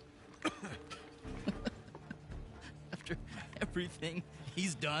 After everything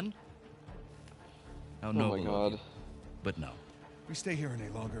he's done? How Oh noble my of god. you. But no, We stay here any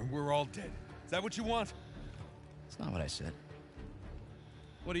longer and we're all dead. Is that what you want? it's not what I said.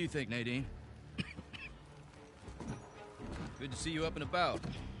 What do you think, Nadine? Good to see you up and about.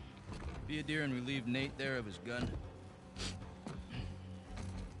 Be a dear and relieve Nate there of his gun.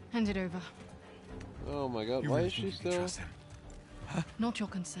 Hand it over. Oh my god, You why really is think she you can still? trust him? Not your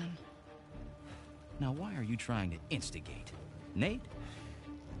concern. Now, why are you trying to instigate? Nate?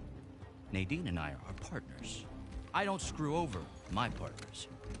 Nadine and I are partners. I don't screw over my partners.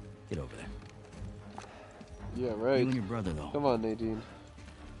 Get over there. Yeah, right. You and your brother, though. Come on, Nadine.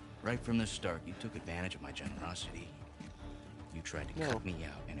 Right from the start, you took advantage of my generosity. You tried to No. cut me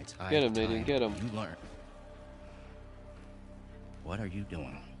out, and it's high Get him, time Nadine, get him. you learn. What are you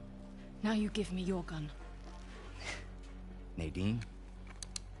doing? Now you give me your gun. Nadine?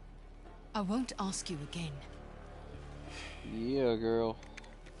 I won't ask you again. Yeah, girl.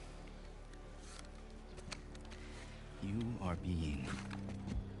 You are being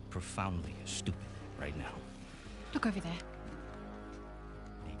profoundly stupid right now. Look over there.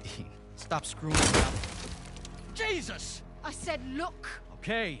 Nadine, stop screwing around. Jesus! I said look!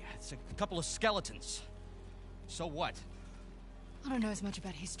 Okay, it's a couple of skeletons. So what? I don't know as much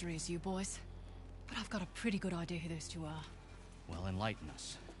about history as you boys, but I've got a pretty good idea who those two are. Well, enlighten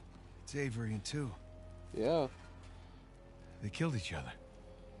us. It's Avery and two. Yeah. They killed each other.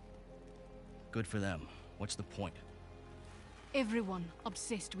 Good for them. What's the point? Everyone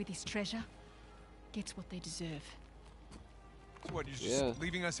obsessed with this treasure gets what they deserve. So what, you're just Yeah.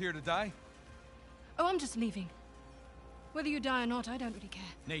 leaving us here to die? Oh, I'm just leaving. Whether you die or not, I don't really care.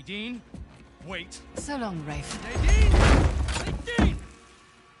 Nadine, wait. So long, Rafe. Nadine!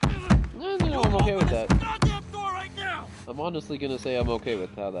 Nadine! No, I'm okay with that. Goddamn door right now! I'm honestly gonna say I'm okay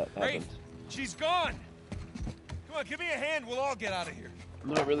with how that happened. Rafe, she's gone! Come on, give me a hand, we'll all get out of here.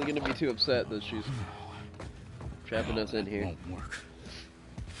 I'm not really gonna be too upset that she's trapping us in here. Won't work.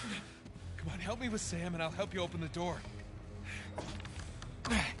 Come on, help me with Sam and I'll help you open the door.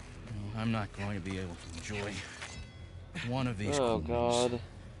 No, I'm not going to be able to enjoy one of these Oh cool meals. god.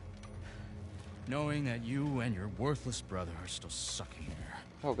 Knowing that you and your worthless brother are still sucking air.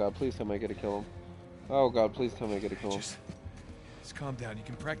 Oh god, please tell me I get to kill him. Oh god, please tell me I get to kill him. Just calm down. You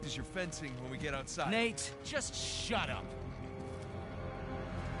can practice your fencing when we get outside. Nate, just shut up.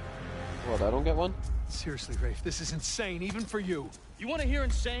 What, I don't get one? Seriously, Rafe, this is insane, even for you. You want to hear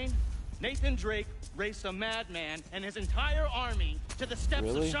insane? Nathan Drake raced a madman and his entire army to the steps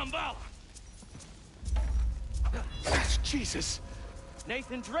Really? of Shambhala. Jesus!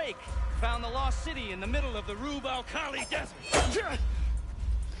 Nathan Drake found the lost city in the middle of the Rub al-Khali desert. God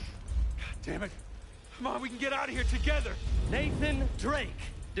damn it. Come on, we can get out of here together. Nathan Drake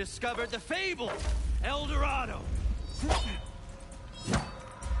discovered the fabled El Dorado.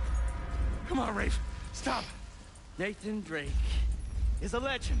 Come on, Rafe. Stop. Nathan Drake is a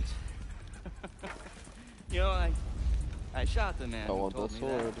legend. You know, I shot the man I who want the told me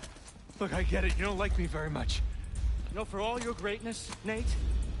that. sword. Look, I get it. You don't like me very much. You know, for all your greatness, Nate,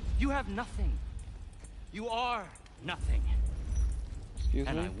 you have nothing. You are nothing. Excuse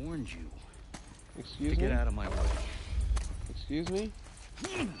And me? I warned you Excuse to me? get out of my way. Excuse me?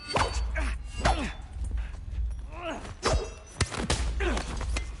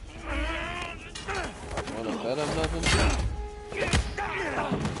 Wanna bet I'm nothing?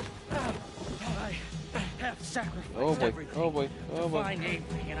 I have sacrificed Oh boy, everything. oh boy, oh boy. Find Avery,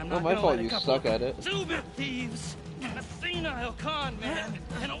 and I'm Not not my gonna fault let a you couple suck of at it. two-bit thieves, a senile con man,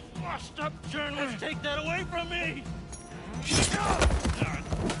 and a washed-up journalist take that away from me.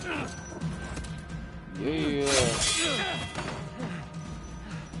 Yeah.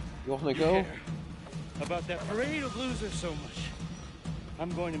 You wanna go? Care about that parade of losers so much. I'm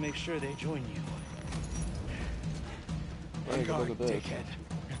going to make sure they join you. Hey, look at this. Dickhead.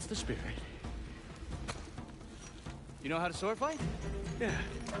 That's the spirit. You know how to sword fight? Yeah.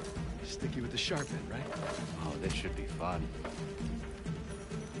 Sticky with the sharp end, right? Oh, this should be fun.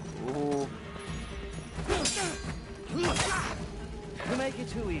 Ooh. You make it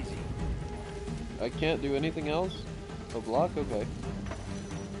too easy. I can't do anything else? A block? Okay.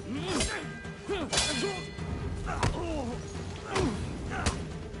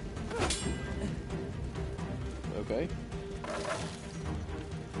 Okay.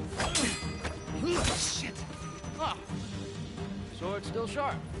 Shit! Ah. Sword still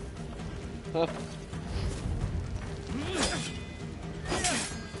sharp. Huh.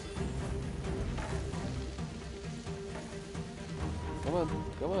 Come on,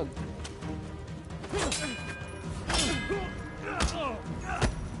 come on.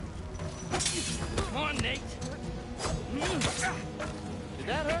 Come on, Nate. Did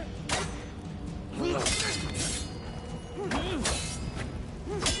that hurt?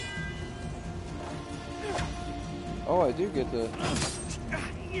 Oh, I do get to...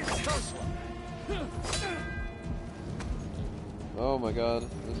 Oh my god,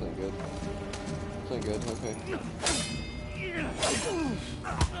 this ain't good. This ain't good, okay.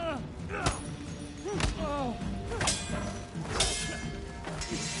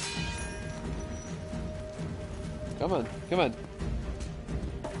 Come on, come on.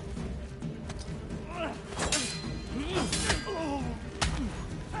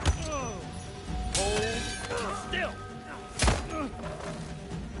 Still.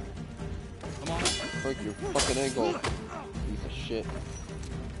 Come on. Break your fucking ankle. Piece of shit.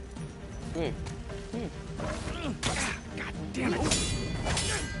 Come here. Come here. God damn it!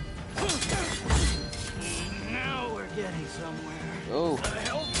 Now we're getting somewhere. Oh. What the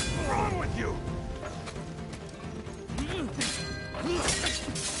hell's wrong with you?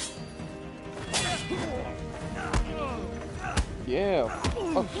 Yeah.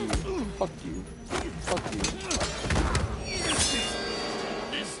 Fuck you. Fuck you. Fuck you.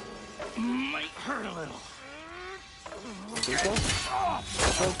 This might hurt a little. Think so?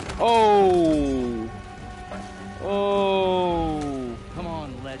 Oh. Oh. Come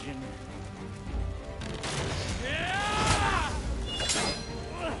on, legend.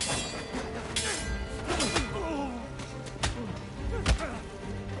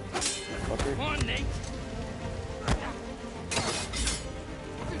 Fucker. Come on, Nate.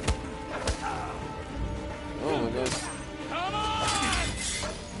 Oh my god. Come on!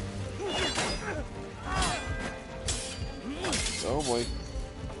 Oh boy.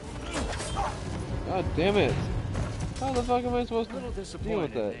 God damn it. How the fuck am I supposed to deal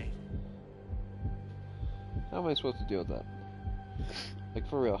with that? How am I supposed to deal with that? Like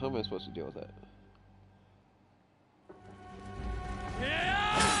for real, how am I supposed to deal with that?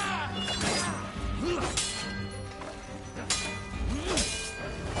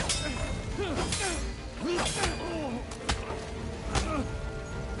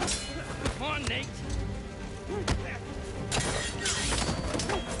 Come on, Nate.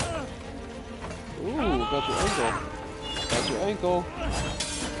 Ooh, got your ankle. Got your ankle.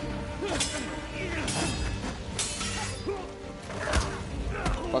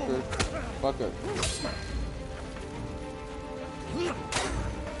 Fucker. Fucker.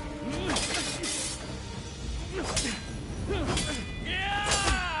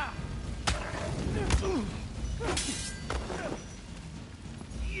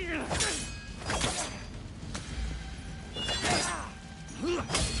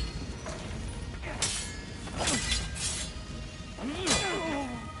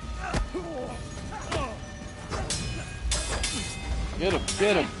 Get him,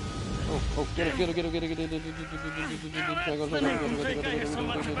 get him! Oh, get him, get him, get him, get him, get him, get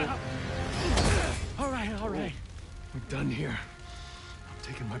him, All right. We're done here. I'm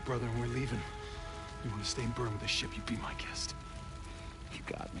taking my brother and we're leaving. You want to stay and burn with the ship, you be my guest. You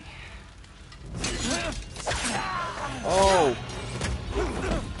got me. Oh!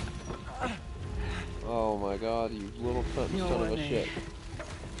 Oh my god, you little son of a shit.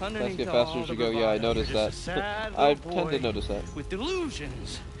 Let's get faster as you go. Yeah, I noticed that. I tend to notice that. With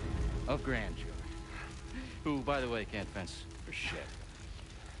delusions of grandeur. Who, by the way, can't fence for shit.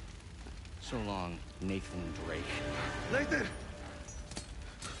 So long, Nathan Drake. Nathan!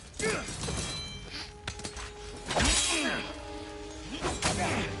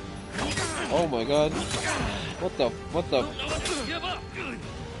 Oh my god. What the? Don't give up. Good.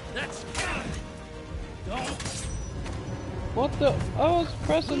 That's good. Don't. What the? I was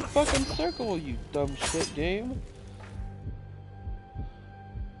pressing fucking circle, you dumb shit game.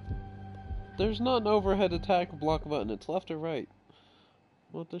 There's not an overhead attack block button, it's left or right.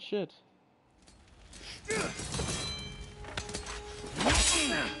 What the shit?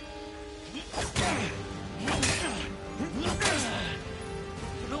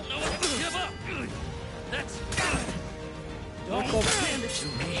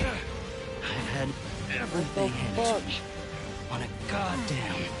 Oh, they hand it fuck. to me on a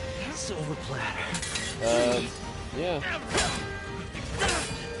goddamn silver platter. Yeah.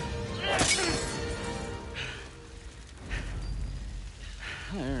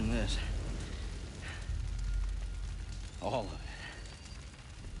 I earned this. All of it.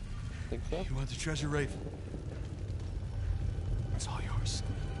 Think so? You want the treasure, Rafe? It's all yours.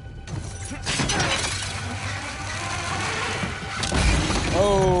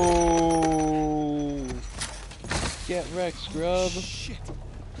 Oh! Get wrecked, scrub. Shit.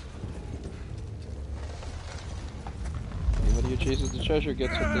 Anybody who chases the treasure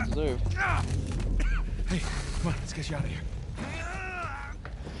gets what they deserve. Hey, come on, let's get you out of here.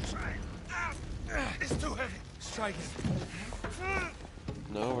 It's too heavy. Let's try again.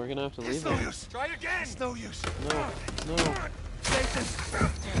 No, we're gonna have to leave It's no it. use. Try again. It's no use. No, no, Nathan.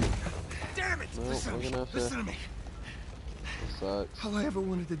 Damn it. no, Listen we're to me. gonna have to. Listen to me. This sucks. All I ever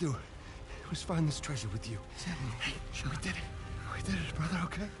wanted to do was find this treasure with you. We did it. We did it, brother,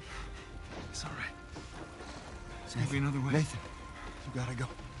 okay? It's all right. There's gotta be another way. Nathan, you gotta go.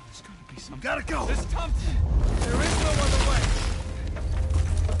 There's gotta be some. You gotta go. There's Thompson. There is no other way.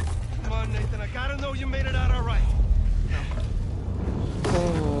 Come on, Nathan. I gotta know you made it out all right.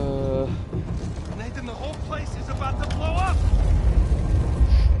 Nathan, the whole place is about to blow up.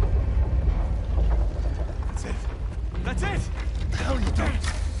 That's it. That's it. No, you don't.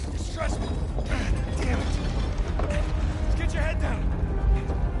 Trust me. Damn it. Let's get your head down.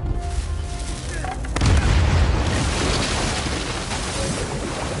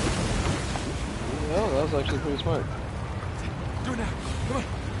 Oh, that was actually pretty smart. Do it now. Come on.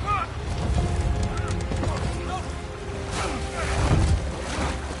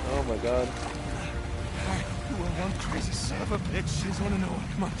 Oh my god. You were one crazy son of a bitch. Just want to know it.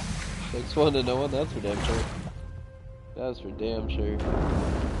 Come on. Takes one to know one, that's for damn sure. That's for damn sure.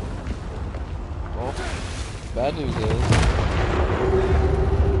 Well, bad news is...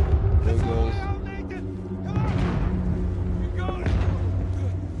 There he goes.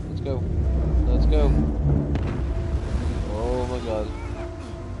 Let's go. Let's go. Oh my god.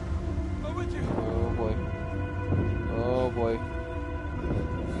 I'm with you. Oh boy. Oh boy.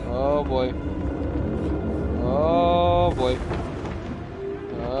 Oh boy. Oh boy.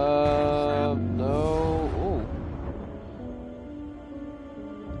 No. Ooh.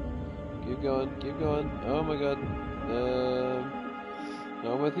 Keep going. Keep going. Oh my god.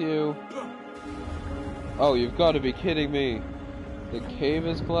 I'm with you. Oh, you've got to be kidding me. The cave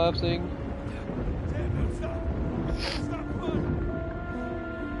is collapsing.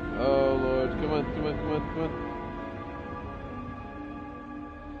 Oh lord. Come on. Come on. Come on. Come on.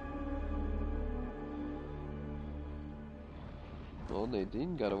 Well,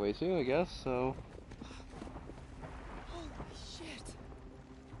 Nadine got away too, I guess, so... Holy shit.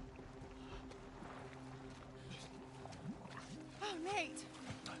 Oh, Nate.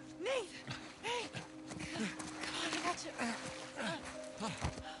 Nate. Hey. Come on, I got you.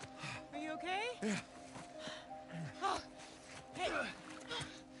 Are you okay? Yeah. Oh. Hey.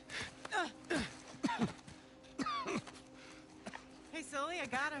 Hey, Sully, I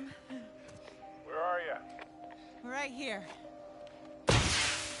got him. Where are you? We're right here.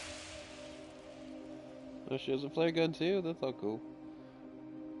 Oh, she has a flare gun too? That's all cool.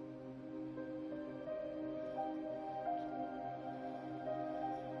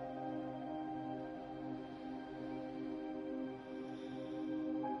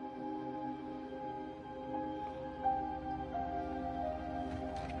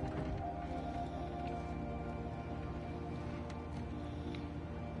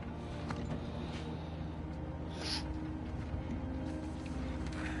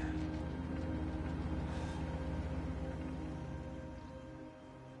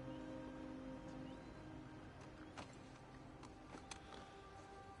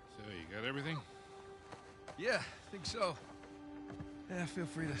 Got everything? Yeah, I think so. Yeah, feel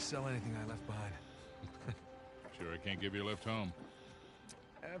free to sell anything I left behind. Sure I can't give you a lift home.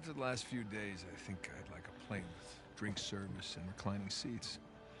 After the last few days, I think I'd like a plane with drink service and reclining seats.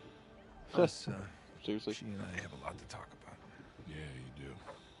 Plus, Seriously? she and I have a lot to talk about. Yeah, you do.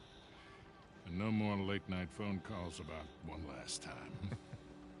 And no more late night phone calls about one last time.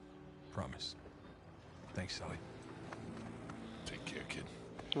 Promise. Thanks, Sully. Take care, kid.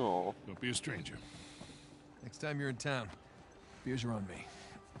 Oh. Don't be a stranger. Next time you're in town, beers are on me.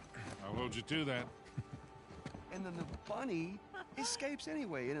 I'll hold you to that. And then the bunny escapes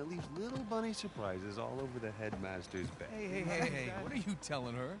anyway, and it leaves little bunny surprises all over the headmaster's bed. Hey, what are you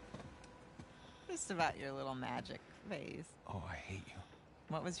telling her? Just about your little magic phase. Oh, I hate you.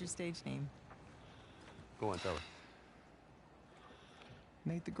 What was your stage name? Go on, tell her.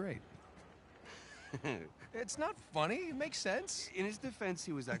 Nate the Great. It's not funny. It makes sense. In his defense,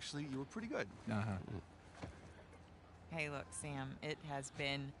 you were pretty good. Uh-huh. Hey, look, Sam, it has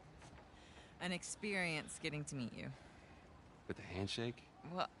been an experience getting to meet you. With the handshake,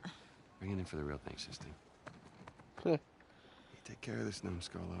 Well, bring it in for the real thing, sister. You take care of this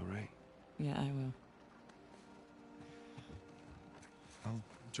numbskull, all right? yeah, I will. I'll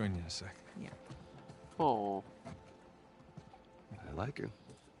join you in a sec. Yeah. Oh. I like her.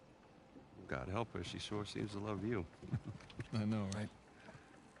 God help her, she sure seems to love you. I know, right?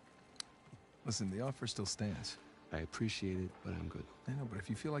 Listen, the offer still stands. I appreciate it, but I'm good. I know, but if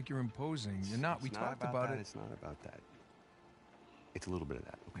you feel like you're imposing, you're not. We It's not talked about that, it. It's not about that. It's a little bit of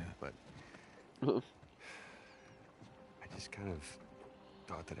that, okay? Yeah. But I just kind of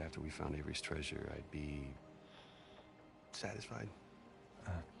thought that after we found Avery's treasure, I'd be satisfied.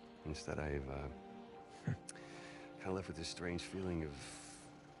 Instead, I've kind of left with this strange feeling of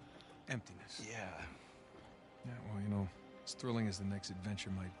Emptiness. yeah. Yeah, well, you know, as thrilling as the next adventure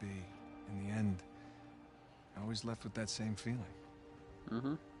might be, in the end, I always left with that same feeling. Mm-hmm.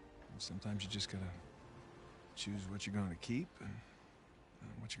 And sometimes you just gotta choose what you're gonna keep and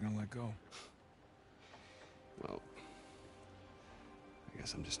what you're gonna let go. Well, I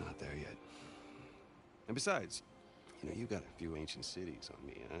guess I'm just not there yet. And besides, you know, you got a few ancient cities on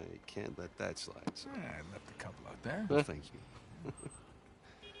me. I can't let that slide. So. I left a couple out there. Well, thank you.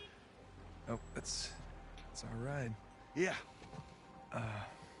 Oh, that's our ride. Yeah.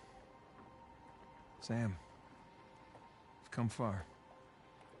 Sam, we've come far.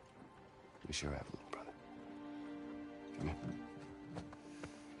 We sure have, little brother. Come here.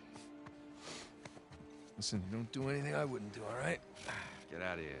 Listen, you don't do anything I wouldn't do, all right? Get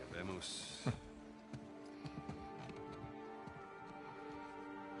out of here, vemos.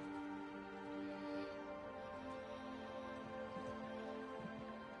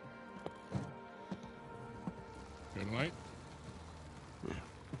 Green light?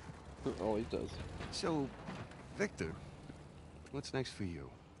 Always does. So, Victor, what's next for you?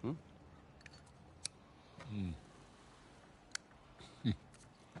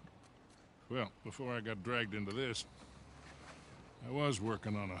 Well, before I got dragged into this, I was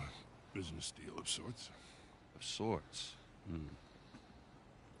working on a business deal of sorts. Of sorts.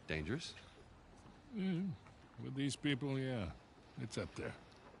 Dangerous? With these people, yeah. It's up there.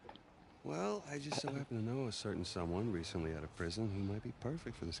 Well, I just so happen to know a certain someone recently out of prison who might be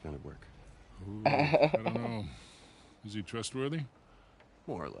perfect for this kind of work. Ooh, I don't know. Is he trustworthy?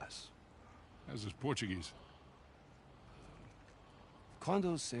 More or less. How's his Portuguese?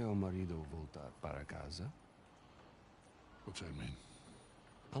 Quando seu marido volta para casa? What's that mean?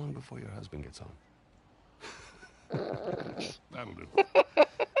 How long before your husband gets home? That'll do.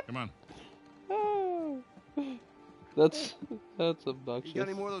 Come on. That's obnoxious. You got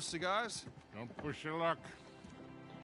any more of those cigars? Don't push your luck.